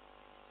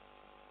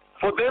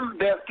 For them,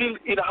 they are still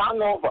in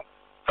hangover.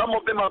 Some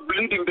of them are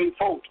bleeding, they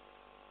fought.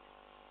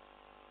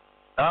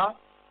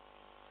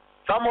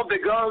 Some of the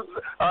girls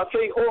are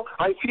saying, oh,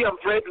 I see I'm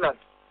pregnant.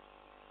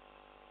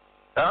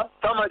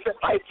 Some are saying,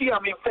 I see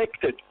I'm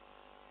infected.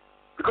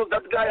 Because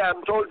that guy,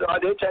 I'm told,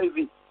 had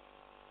HIV.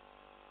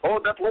 Oh,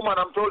 that woman,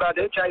 I'm told, had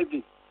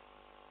HIV.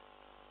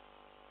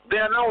 They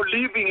are now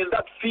living in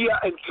that fear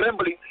and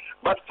trembling.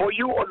 But for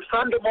you on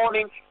Sunday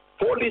morning,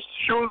 polished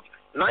shoes,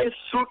 nice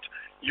suit,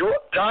 your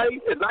tie,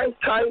 a nice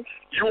tie,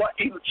 you are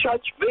in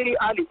church very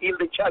early in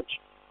the church.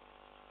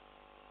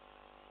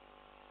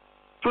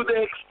 To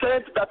the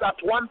extent that at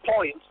one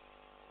point,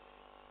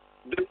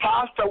 the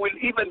pastor will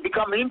even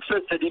become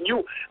interested in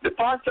you. The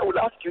pastor will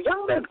ask you,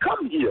 young man,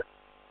 come here.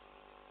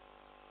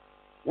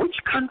 Which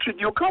country do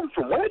you come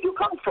from? Where do you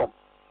come from?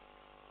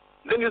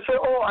 Then you say,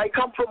 oh, I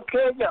come from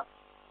Kenya.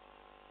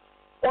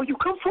 Oh, you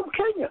come from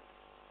Kenya?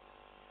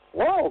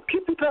 Wow,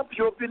 keep it up.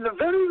 You have been a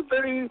very,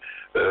 very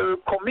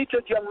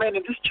committed young man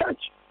in this church.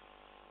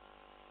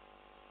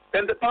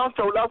 And the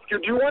pastor will ask you,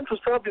 do you want to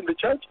serve in the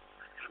church?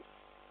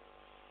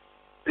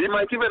 He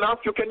might even ask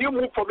you, can you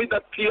move for me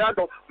that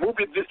piano? Move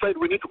it this side.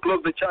 We need to close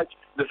the church.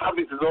 The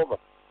service is over.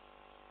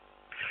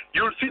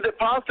 You'll see the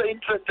pastor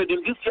interested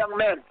in this young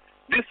man,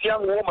 this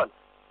young woman.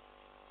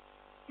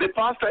 The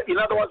pastor, in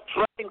other words,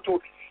 trying to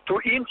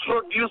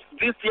introduce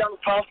this young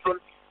person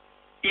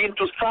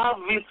into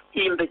service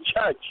in the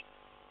church.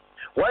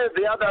 While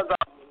the others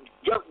are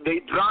just, they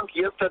drank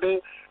yesterday,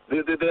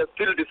 they're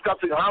still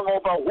discussing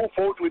hangover, who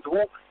fought with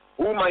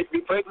who might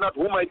be pregnant,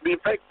 who might be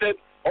infected,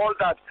 all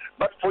that.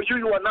 But for you,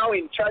 you are now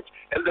in church,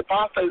 and the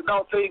pastor is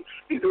now saying,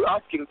 he's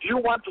asking, do you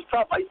want to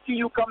serve? I see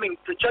you coming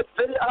to church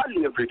very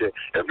early every day,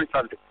 every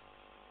Sunday.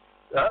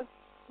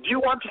 Do you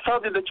want to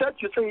serve in the church?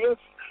 You say,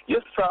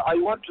 yes, sir, I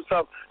want to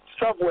serve.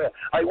 Serve where?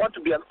 I want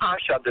to be an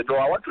usher at the door.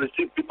 I want to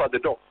receive people at the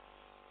door.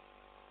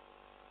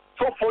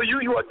 So for you,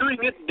 you are doing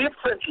it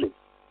differently.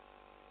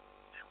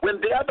 When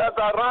the others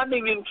are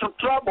running into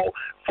trouble,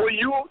 for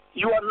you,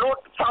 you are not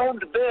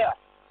found there.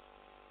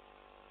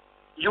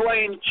 You are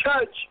in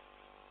church.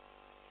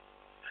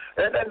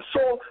 And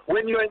so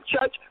when you're in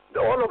church,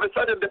 all of a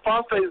sudden the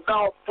pastor is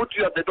now put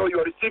you at the door. You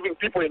are receiving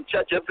people in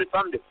church every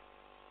Sunday.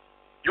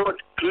 Your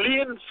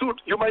clean suit,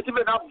 you might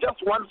even have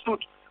just one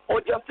suit or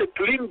just a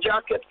clean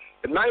jacket,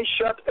 a nice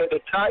shirt and a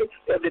tie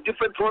and a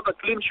different trouser,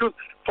 clean shoes,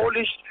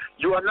 polished.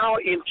 You are now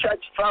in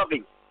church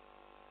serving.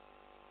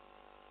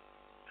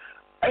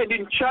 And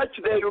in church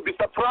there you'll be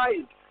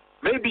surprised.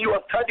 Maybe you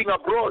are studying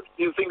abroad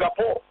in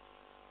Singapore.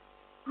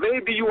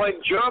 Maybe you are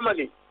in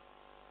Germany.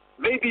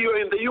 Maybe you are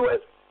in the U.S.,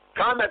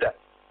 Canada,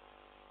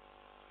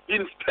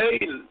 in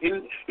Spain,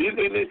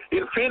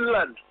 in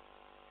Finland,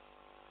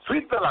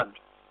 Switzerland.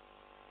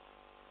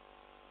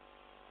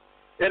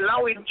 And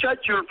now in church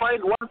you'll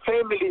find one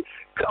family,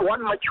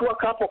 one mature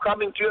couple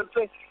coming to you and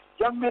say,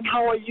 young man,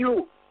 how are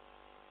you?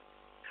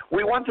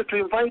 We wanted to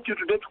invite you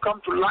today to come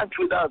to lunch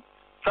with us,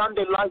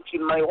 Sunday lunch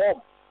in my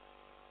home.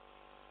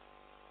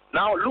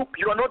 Now look,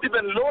 you are not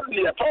even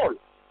lonely at all.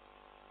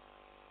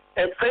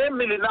 A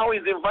family now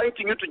is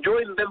inviting you to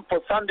join them for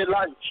Sunday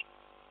lunch.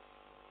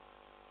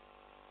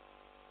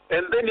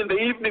 And then in the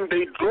evening,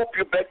 they drop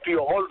you back to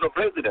your halls of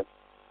residence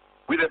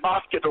with a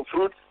basket of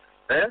fruits.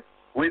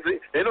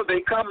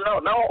 They come now.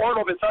 Now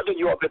all of a sudden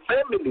you have a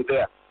family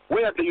there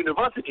where the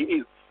university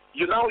is.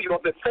 You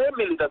have a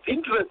family that's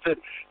interested,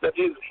 that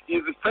is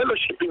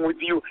fellowshipping with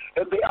you,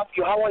 and they ask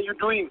you, how are you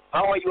doing?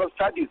 How are your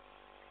studies?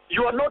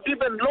 You are not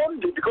even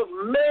lonely, because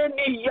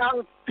many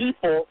young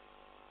people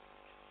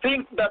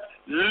think that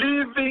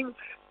living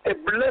a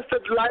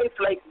blessed life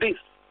like this,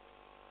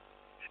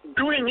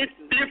 doing it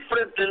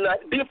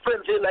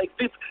differently like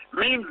this,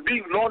 means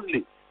being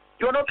lonely.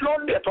 You're not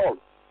lonely at all.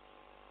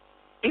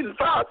 In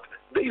fact,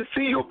 they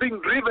see you being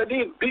driven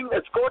in, being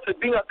escorted,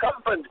 being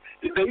accompanied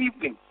in the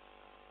evening.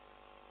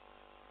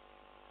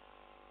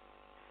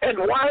 And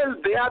while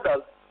the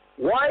others,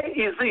 why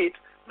is it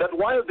that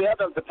while the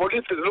others, the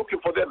police is looking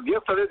for them?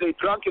 Yesterday they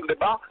drank in the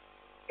bar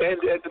and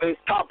they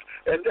stopped.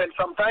 And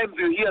sometimes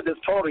you hear the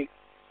story,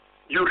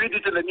 you read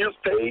it in the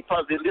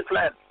newspapers in this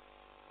land,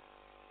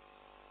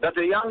 that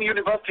a young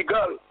university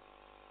girl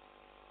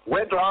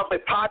went to have a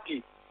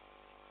party,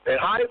 a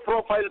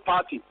high-profile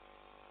party.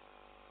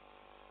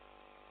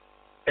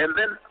 And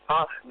then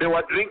they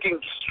were drinking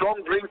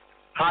strong drinks.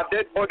 Her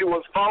dead body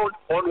was found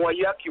on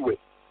Wayaki Way.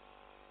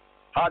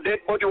 Her dead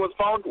body was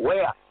found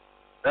where?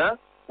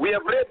 We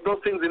have read those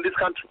things in this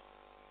country.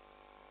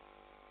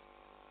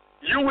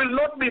 You will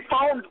not be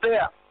found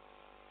there.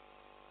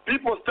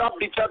 People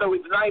stabbed each other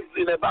with knives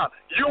in a bar.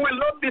 You will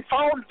not be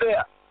found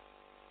there.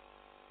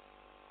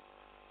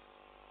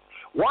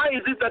 Why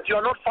is it that you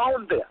are not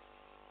found there?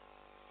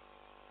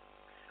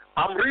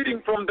 I'm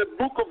reading from the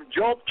book of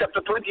Job,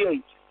 chapter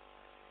 28.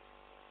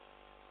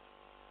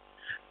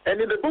 And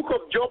in the book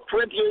of Job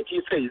 28,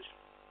 he says,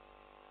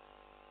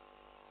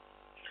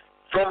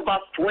 from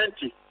verse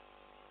 20,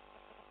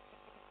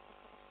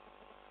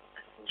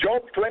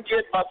 Job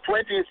 28, verse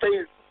 20, he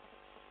says,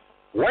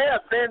 where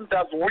then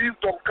does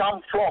wisdom come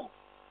from?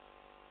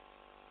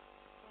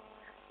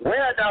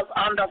 Where does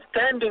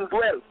understanding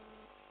dwell?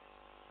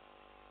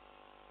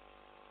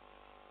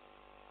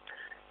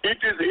 It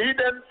is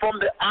hidden from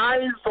the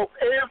eyes of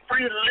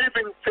every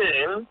living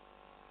thing,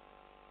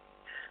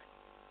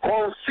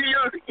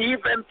 concealed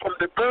even from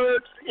the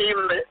birds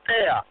in the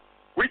air,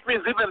 which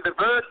means even the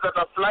birds that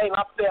are flying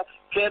up there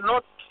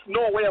cannot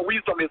know where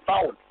wisdom is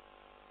found.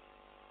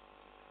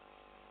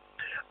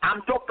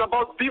 I'm talking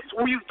about this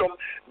wisdom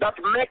that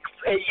makes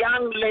a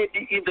young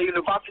lady in the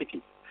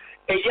university,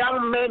 a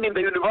young man in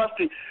the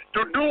university,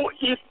 to do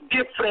it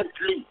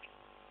differently,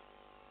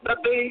 that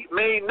they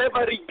may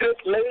never regret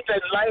later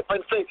in life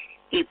and say,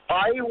 if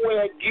I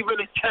were given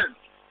a chance,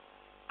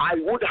 I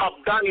would have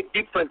done it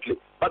differently.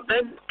 But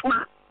then,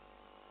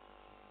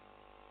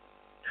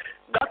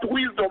 that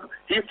wisdom,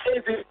 he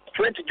says in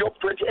Job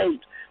 28,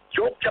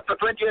 Job chapter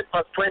 28,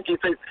 verse 20,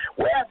 says,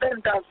 where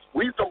then does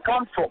wisdom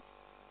come from?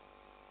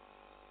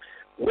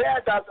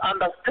 Where does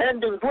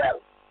understanding dwell?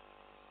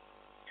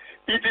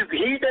 It is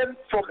hidden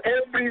from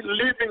every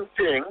living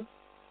thing,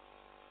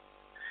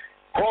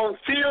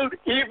 concealed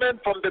even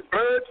from the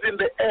birds in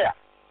the air.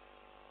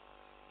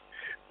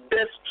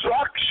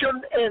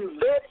 Destruction and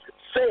death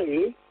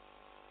say,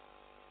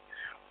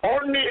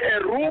 only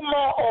a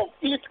rumor of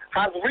it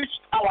has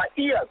reached our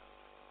ears.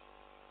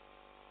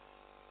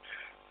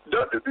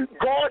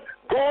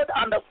 God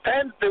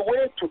understands the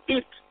way to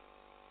it,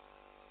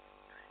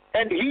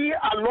 and he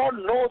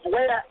alone knows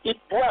where it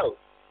dwells.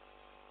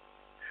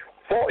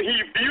 For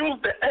he views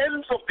the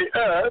ends of the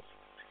earth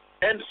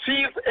and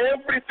sees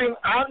everything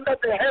under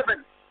the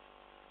heavens.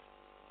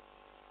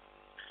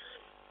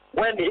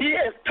 When he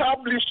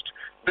established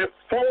the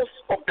force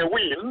of the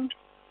wind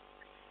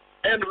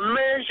and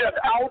measured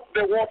out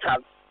the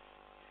waters,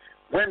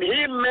 when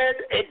he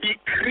made a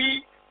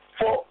decree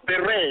for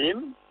the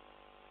rain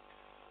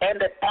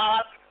and a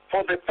path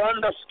for the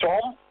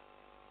thunderstorm,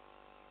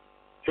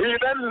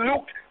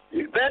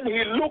 then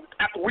he looked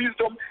at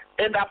wisdom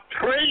and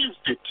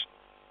appraised it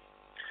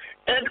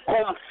and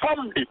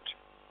confirmed it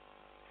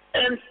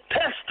and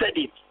tested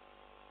it.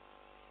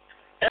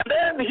 And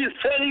then he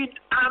said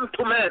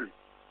unto men,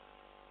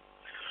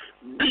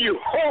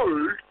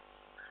 behold,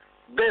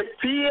 the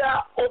fear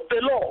of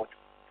the Lord,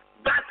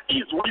 that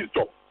is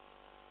wisdom.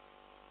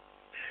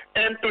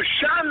 And to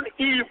shun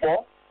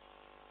evil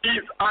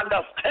is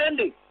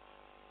understanding.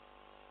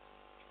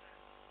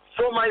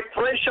 So my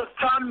precious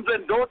sons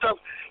and daughters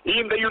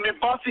in the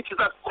universities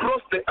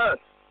across the earth,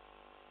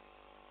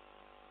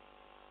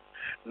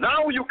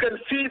 now you can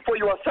see for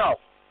yourself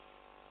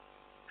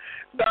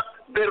that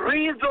the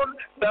reason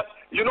that,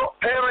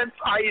 parents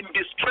are in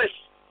distress.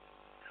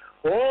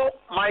 Oh,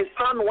 my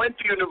son went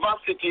to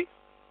university,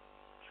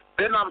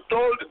 then I'm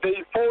told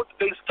they fought,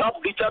 they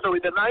stabbed each other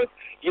with a knife,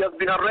 he has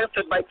been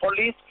arrested by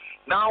police,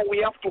 now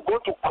we have to go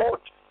to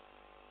court.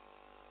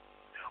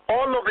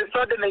 All of a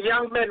sudden, a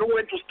young man who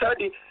went to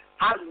study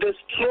has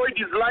destroyed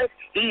his life.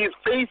 He is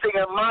facing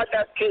a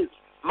murder case,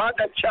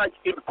 murder charge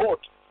in court.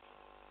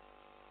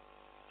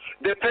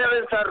 The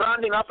parents are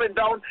running up and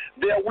down.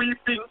 They are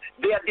weeping.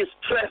 They are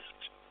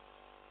distressed.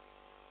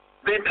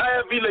 The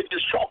entire village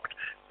is shocked.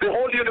 The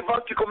whole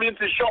university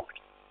community is shocked.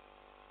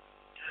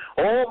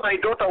 Oh, my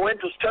daughter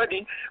went to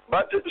study,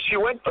 but she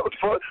went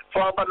for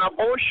an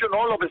abortion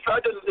all of a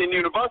sudden in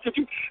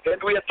university,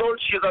 and we are told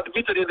she's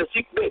admitted in the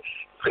sick bay,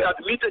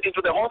 admitted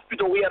into the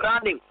hospital. We are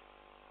running.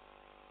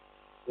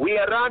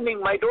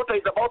 My daughter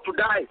is about to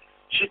die.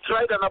 She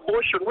tried an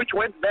abortion which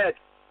went bad.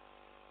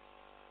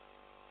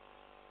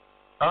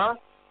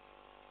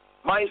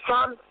 My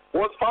son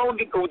was found,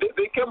 they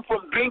came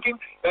from drinking,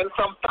 and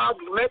some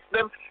thugs met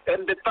them,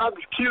 and the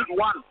thugs killed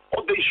one,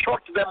 or they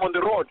shot them on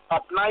the road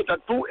at night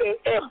at 2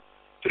 a.m.,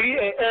 3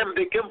 a.m.,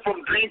 they came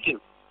from drinking.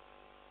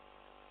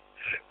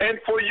 And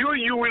for you,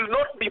 you will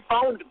not be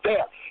found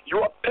there.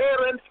 Your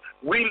parents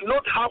will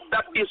not have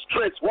that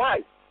distress. Why?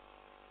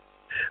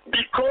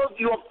 Because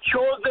you have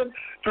chosen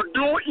to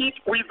do it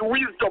with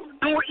wisdom,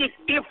 do it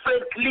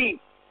differently.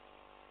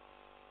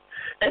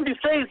 And it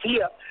says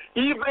here,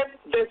 even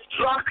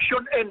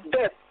destruction and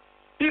death.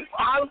 If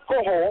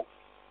alcohol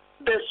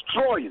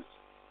destroys,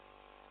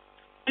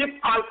 if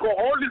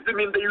alcoholism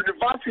in the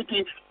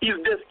university is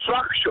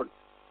destruction,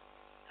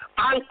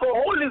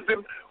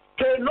 alcoholism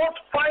cannot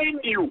find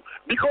you,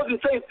 because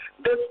it says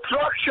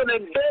destruction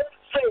and death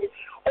say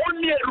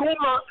only a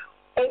rumor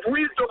of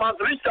wisdom has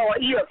reached our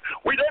ears.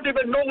 We don't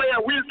even know where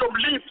wisdom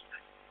lives.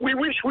 We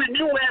wish we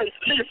knew where it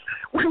lives.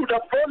 We would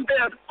have gone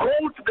there and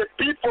called the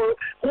people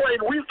who are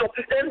in wisdom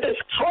and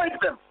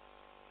destroyed them.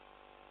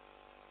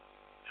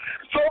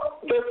 So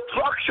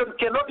destruction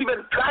cannot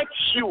even touch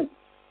you.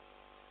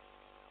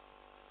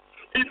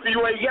 If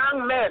you are a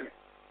young man,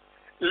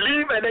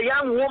 and a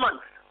young woman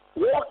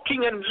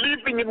walking and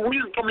living in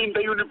wisdom in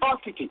the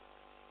university,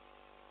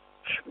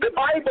 the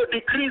Bible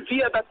decrees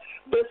here that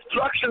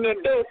destruction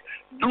and death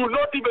do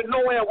not even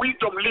know where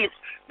wisdom lives.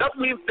 That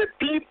means the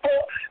people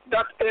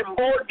that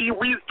embody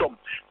wisdom,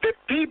 the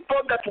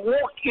people that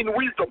walk in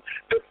wisdom,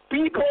 the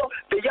people,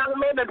 the young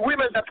men and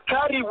women that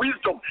carry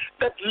wisdom,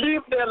 that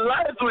live their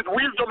lives with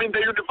wisdom in the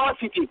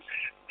university,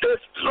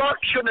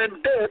 destruction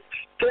and death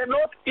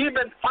cannot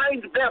even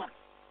find them.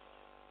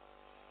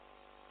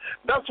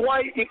 That's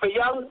why if a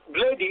young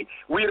lady,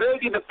 we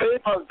read in the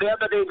papers the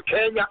other day in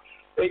Kenya,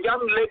 a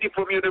young lady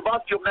from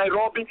University of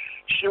Nairobi,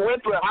 she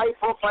went to a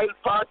high-profile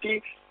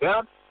party,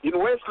 in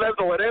Westlands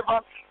or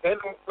wherever, and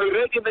we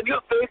read in the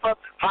newspaper,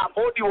 her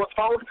body was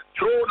found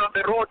thrown on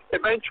the road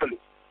eventually.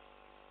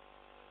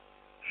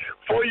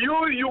 For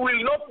you, you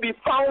will not be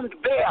found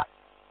there.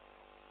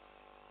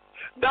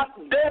 That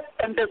death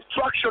and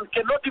destruction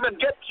cannot even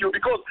get you,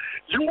 because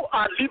you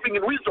are living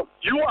in wisdom.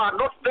 You are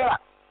not there.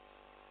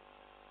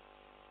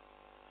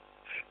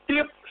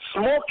 If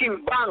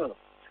smoking bang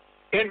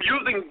and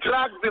using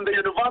drugs in the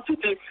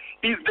university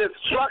is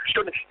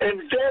destruction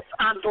and death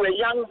unto a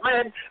young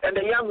man and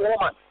a young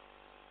woman,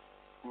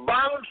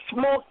 bang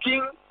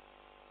smoking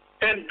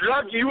and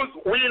drug use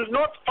will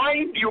not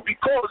find you,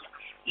 because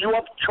you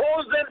have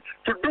chosen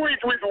to do it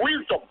with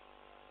wisdom.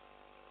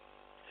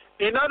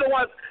 In other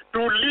words,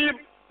 to live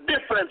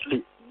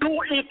differently.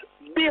 Do it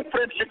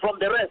differently from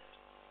the rest.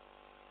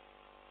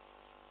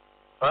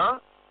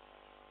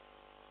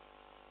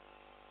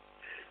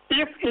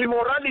 If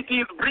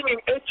immorality is bringing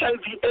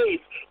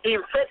HIV/AIDS,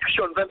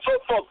 infections, and so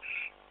forth,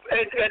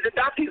 and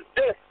that is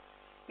death,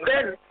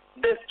 then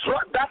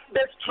that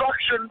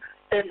destruction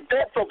and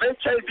death of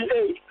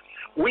HIV/AIDS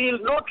will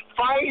not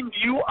find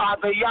you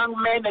as a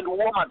young man and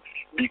woman,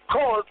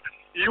 because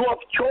you have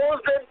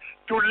chosen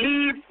to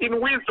live in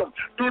wisdom,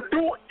 to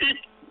do it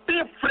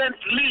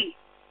differently.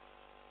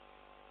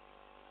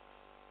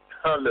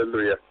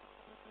 Hallelujah.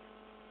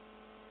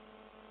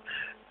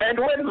 And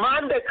when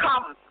Monday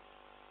comes,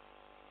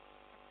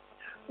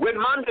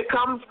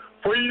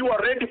 for you are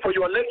ready for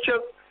your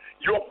lectures,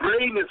 your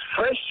brain is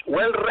fresh,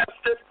 well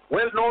rested,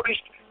 well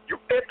nourished, you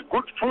ate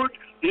good food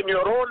in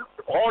your own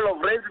hall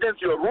of residence,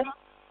 your room.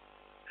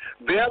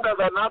 The others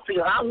are nothing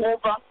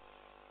hangover,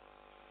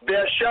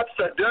 their shirts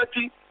are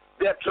dirty,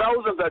 their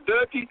trousers are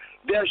dirty,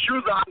 their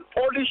shoes are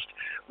unpolished,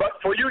 but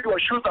for you, your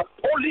shoes are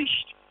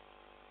polished,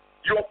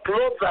 your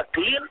clothes are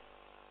clean,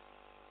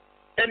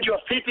 and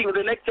you're sitting in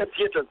the lecture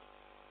theaters.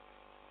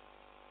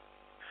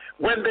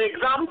 When the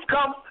exams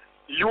come,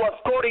 you are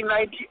scoring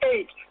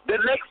 98. The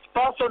next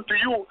person to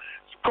you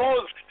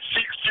scores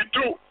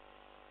 62.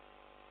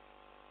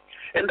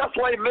 And that's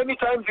why many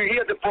times you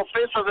hear the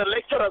professors and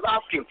lecturers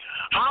asking,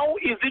 how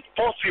is it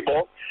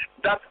possible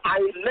that I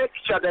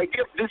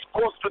gave this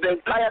course to the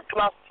entire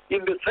class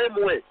in the same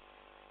way?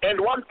 And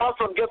one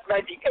person gets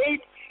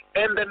 98,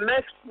 and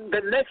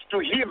the next to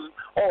him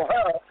or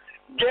her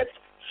gets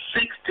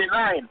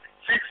 69,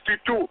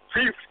 62,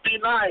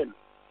 59.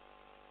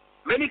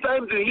 Many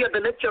times you hear the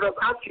lecturers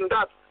asking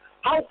that,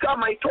 how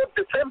come I taught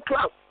the same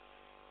class,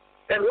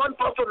 and one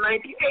person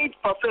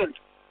 98%,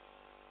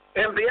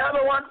 and the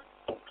other one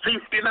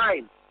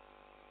 59?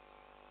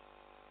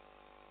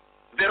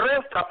 The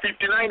rest are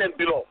 59 and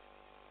below.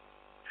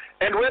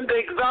 And when the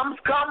exams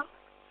come,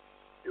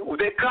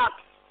 they cut.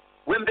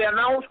 When they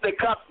announce, they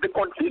cut the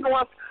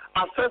continuous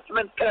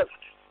assessment test.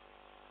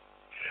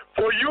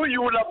 For you,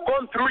 you will have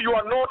gone through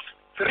your notes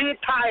 3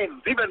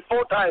 times, even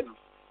 4 times.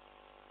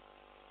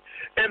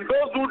 And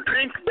those who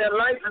drink their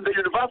lives in the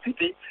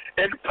university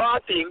and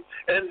partying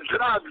and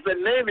drugs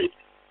and name it,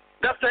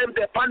 that time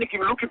they're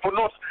panicking, looking for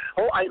notes.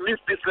 Oh, I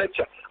missed this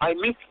lecture. I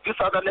missed this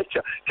other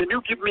lecture. Can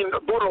you give me,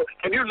 borrow?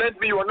 Can you lend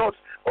me your notes?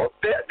 Oh,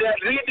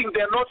 they're reading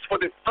their notes for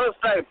the first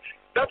time.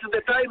 That's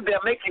the time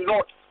they're making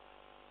notes.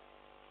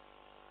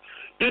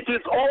 It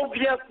is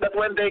obvious that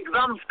when the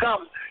exams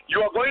come,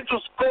 you are going to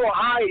score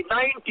high,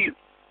 90s,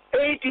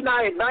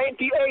 89,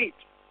 98.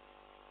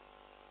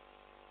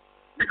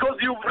 Because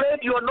you've read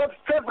your notes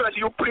severally,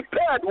 you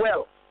prepared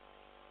well.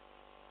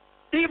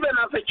 Even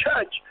as a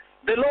church,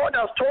 the Lord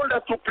has told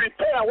us to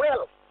prepare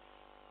well.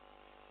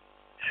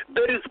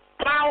 There is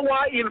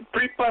power in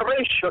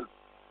preparation.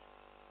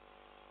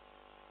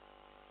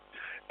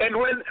 And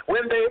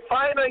when the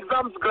final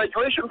exams,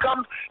 graduation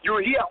comes, you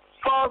hear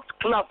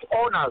first-class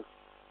honors.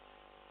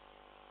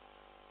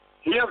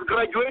 He has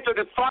graduated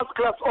with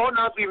first-class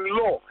honors in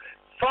law.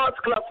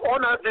 First-class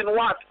honors in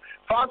what?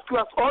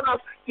 First-class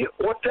honors in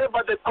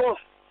whatever the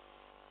cost.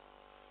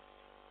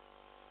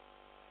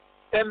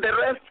 And the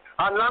rest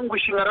are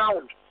languishing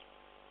around.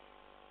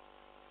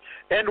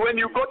 And when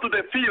you go to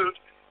the field,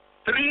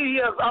 3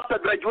 years after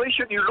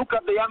graduation, you look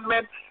at the young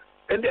man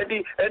and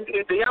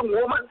the young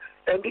woman,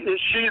 and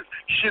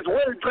she's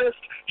well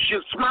dressed,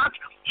 she's smart,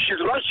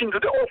 she's rushing to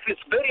the office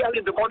very early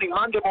in the morning,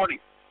 Monday morning.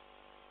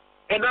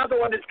 Another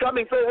one is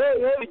coming, say,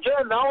 hey,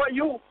 Jen, how are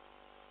you?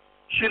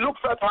 She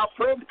looks at her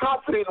friend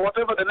Catherine,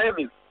 whatever the name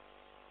is.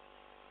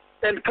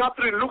 And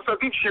Catherine looks as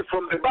if she's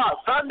from the bar,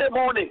 Sunday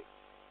morning.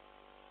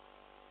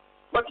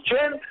 But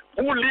Jen,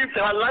 who lives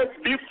her life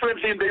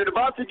differently in the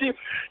university,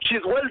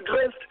 she's well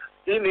dressed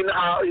in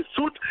her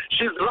suit,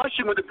 she's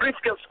rushing with the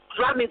briefcase,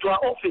 running to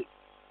her office.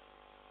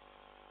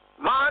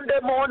 Monday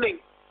morning,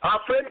 her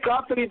friend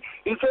Catherine,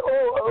 he said,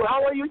 oh,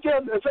 how are you,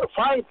 Jen? I said,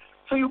 fine.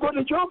 So you got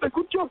a job, a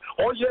good job?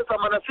 Oh, yes,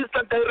 I'm an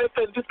assistant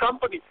director in this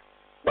company.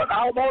 But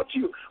how about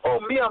you? Oh,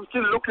 me, I'm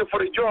still looking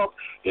for a job.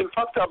 In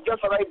fact, I've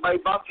just arrived by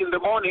bus in the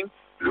morning,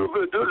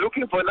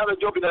 looking for another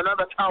job in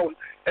another town,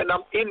 and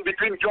I'm in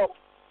between jobs.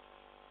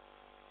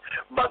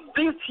 But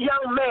this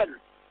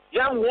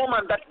young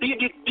woman that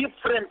did it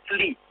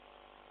differently,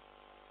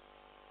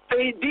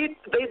 they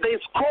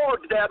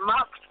scored their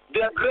marks,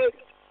 their grades.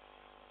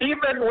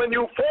 Even when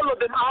you follow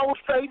them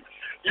outside,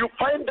 you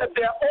find that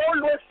they're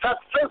always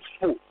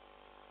successful.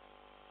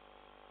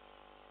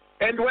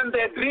 And when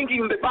they're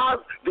drinking the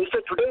bars, they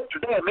say,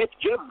 today I met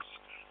James.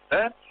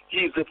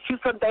 He's a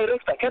assistant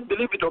director, I can't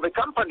believe it, of a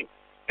company.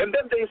 And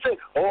then they say,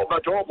 oh,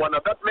 but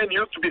that man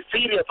used to be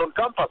serious on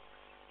campus.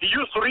 He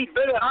used to read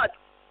very hard.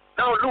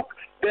 Now look,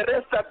 the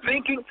rest are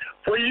drinking.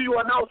 For you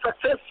are now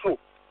successful.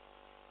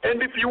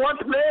 And if you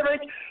want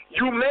marriage,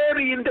 you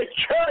marry in the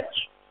church.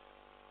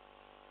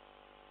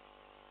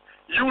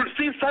 You will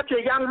see such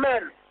a young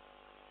man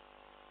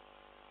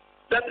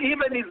that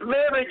even his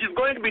marriage is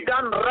going to be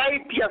done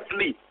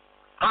righteously.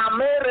 Her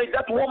marriage,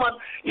 that woman,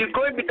 is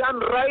going to be done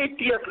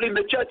righteously in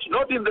the church,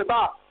 not in the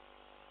bar.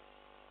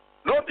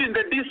 Not in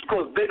the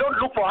discos. They don't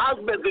look for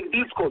husbands in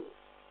discos.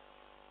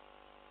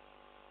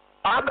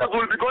 Others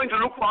will be going to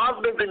look for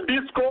husbands in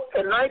disco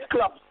and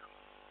nightclubs.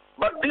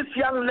 But this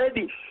young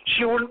lady,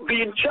 she will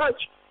be in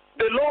church.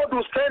 The Lord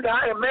will send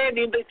her a man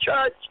in the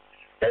church,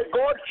 a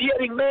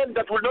God-fearing man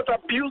that will not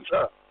abuse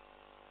her.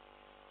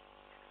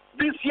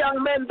 This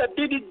young man that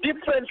did it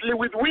differently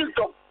with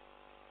wisdom,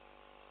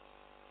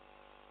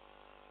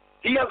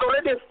 he has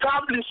already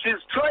established his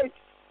strength.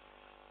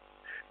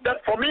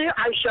 That for me,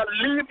 I shall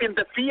live in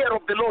the fear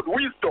of the Lord,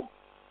 wisdom.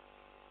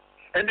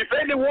 And if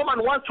any woman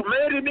wants to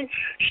marry me,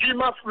 she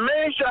must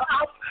measure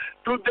up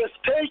to the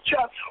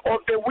stature of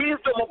the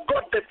wisdom of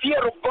God, the fear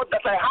of God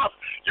that I have.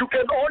 You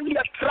can only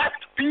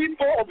attract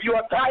people of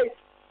your type.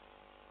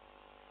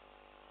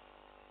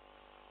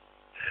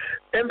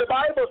 And the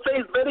Bible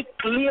says very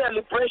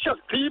clearly, precious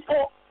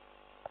people,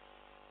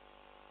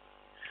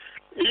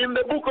 in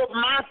the book of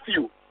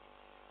Matthew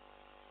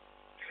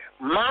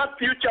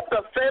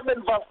chapter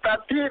 7, verse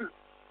 13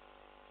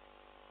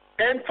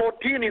 and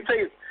 14, it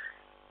says,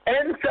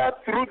 enter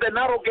through the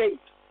narrow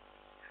gate,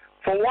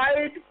 for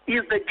wide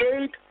is the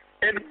gate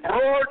and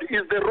broad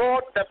is the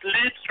road that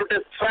leads to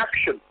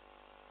destruction,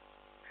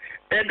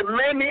 and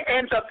many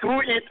enter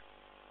through it.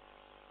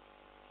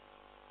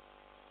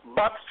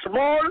 But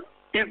small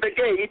is the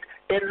gate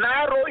and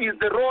narrow is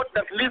the road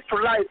that leads to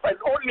life, and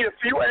only a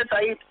few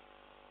enter it.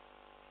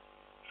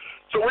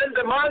 So when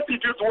the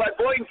multitudes were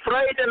going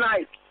Friday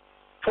night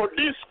for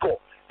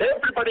disco,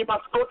 everybody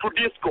must go to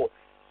disco.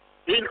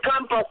 In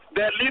campus,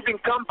 they're leaving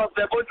campus,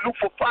 they're going to look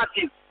for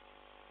parties,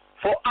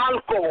 for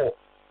alcohol,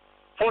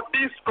 for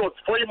discos,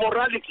 for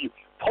immorality,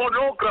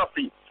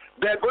 pornography.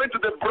 They're going to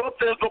the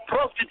brothels of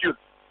prostitutes.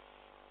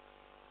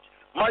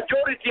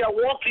 Majority are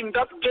walking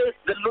that gate,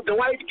 the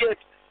wide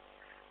gate.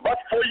 But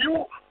for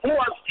you who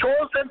has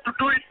chosen to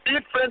do it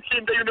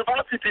differently in the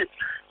university,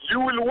 you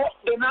will walk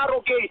the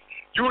narrow gate.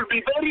 You will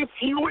be very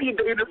few in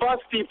the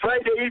university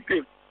Friday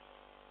evening.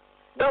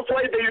 That's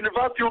why the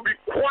university will be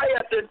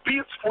quiet and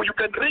peaceful. You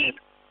can read.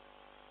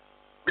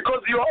 Because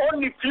you are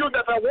only few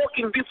that are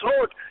walking this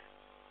road.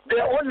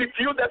 There are only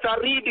few that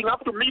are reading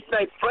up to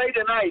midnight,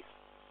 Friday night.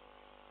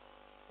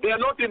 They are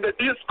not in the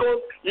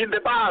discos, in the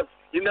bars,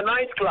 in the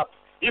nightclubs,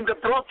 in the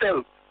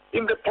brothels,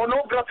 in the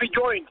pornography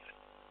joints,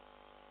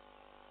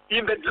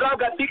 in the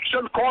drug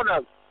addiction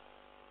corners.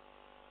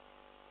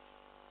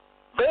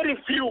 Very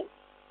few.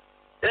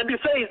 And he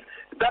says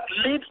that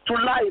leads to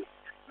life.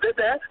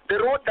 The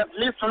road that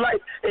leads to life,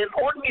 and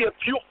only a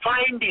few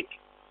find it.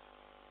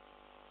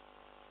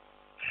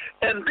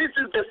 And this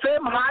is the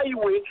same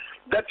highway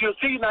that you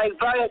see in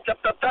Isaiah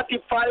chapter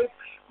 35,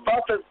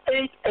 verses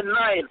 8 and 9,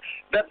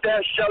 that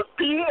there shall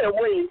be a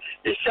way,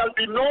 it shall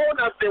be known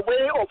as the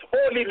way of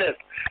holiness,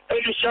 and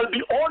it shall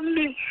be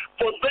only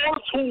for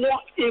those who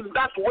walk in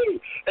that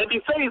way. And he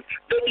says,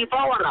 the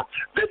devourer,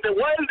 that the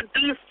wild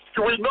beasts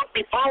will not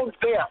be found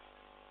there.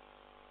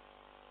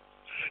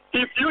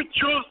 If you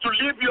choose to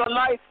live your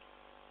life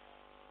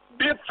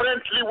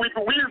differently with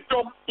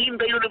wisdom in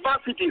the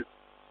universities,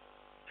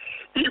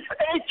 if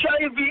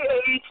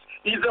HIV/AIDS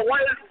is a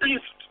wild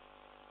beast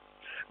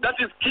that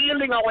is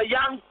killing our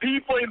young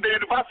people in the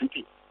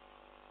university,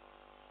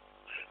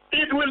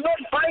 it will not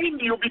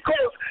find you,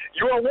 because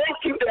you are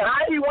walking the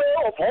highway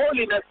of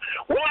holiness,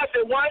 where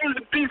the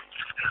wild beasts,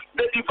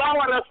 the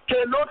devourers,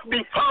 cannot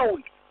be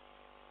found.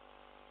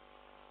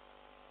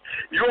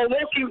 You are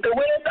walking the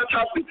way that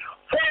has been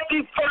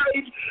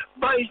fortified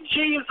by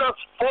Jesus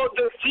for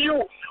the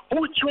few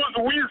who choose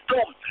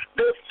wisdom,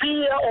 the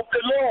fear of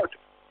the Lord.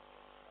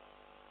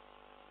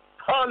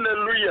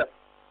 Hallelujah.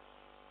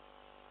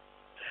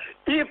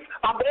 If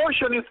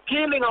abortion is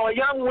killing our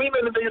young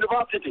women in the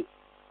university,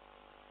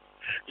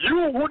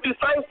 you who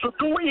decide to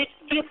do it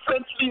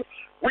differently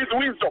with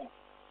wisdom,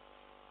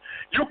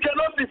 you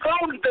cannot be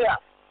found there.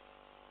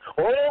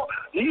 Or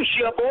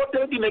she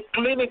aborted in a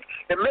clinic,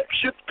 a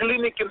makeshift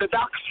clinic in the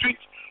dark street,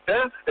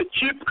 a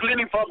cheap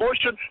clinic for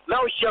abortion.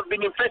 Now she has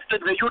been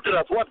infected with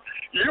uterus. What?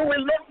 You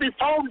will not be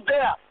found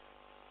there.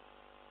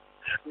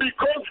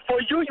 Because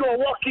for you, you are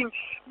walking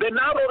the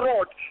narrow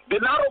road, the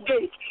narrow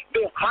gate,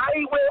 the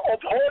highway of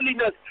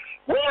holiness,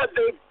 where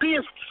the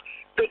beasts,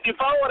 the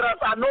devourers,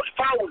 are not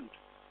found.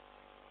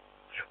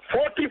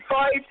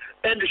 Fortified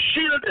and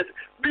shielded.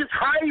 This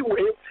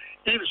highway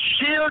is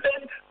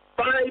shielded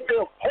by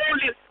the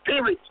Holy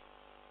Spirit.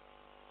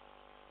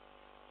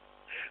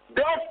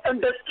 Death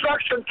and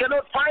destruction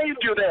cannot find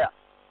you there.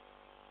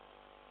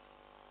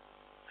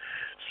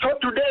 So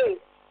today,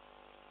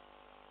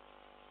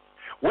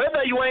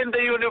 whether you are in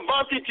the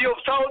University of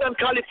Southern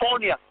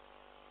California,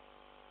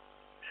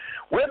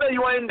 whether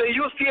you are in the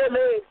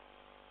UCLA,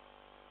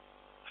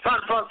 San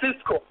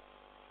Francisco,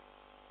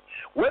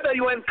 whether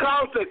you are in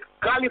Caltech,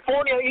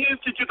 California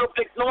Institute of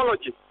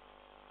Technology,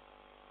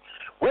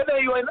 whether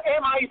you are in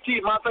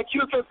MIT,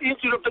 Massachusetts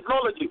Institute of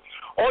Technology,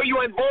 or you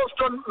are in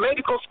Boston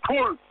Medical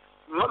School,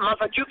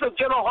 Massachusetts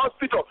General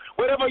Hospital,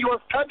 wherever you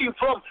are studying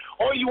from,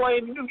 or you are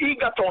in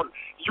Egerton,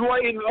 you are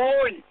in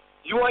Moy,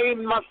 you are in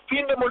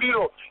Masinde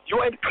Molino, you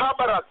are in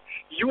Cabaret,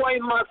 you are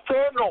in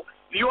Marceno,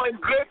 you are in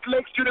Great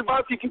Lakes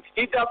University.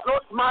 It does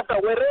not matter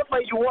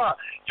wherever you are.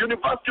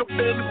 University of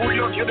Ben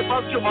Gurion,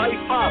 University of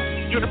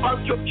Haifa,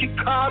 University of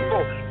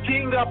Chicago,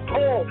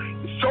 Singapore,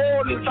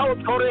 Seoul in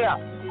South Korea.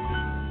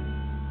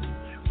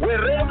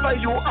 Wherever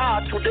you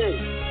are today,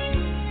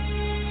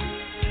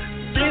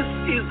 this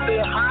is the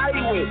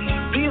highway.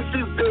 This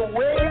is the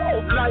way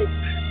of life,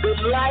 the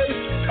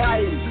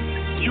lifestyle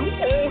you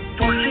ought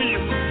to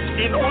live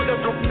in order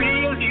to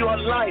build your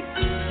life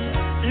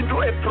into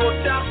a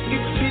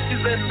productive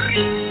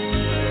citizenry,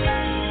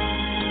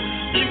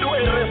 into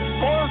a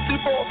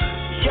responsible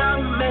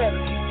young man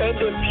and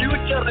a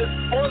future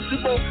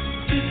responsible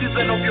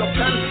citizen of your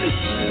country.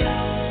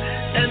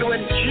 And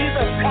when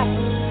Jesus comes,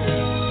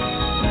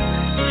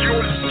 you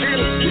will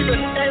still even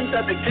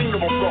enter the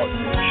kingdom of God.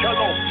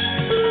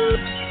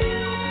 Shalom.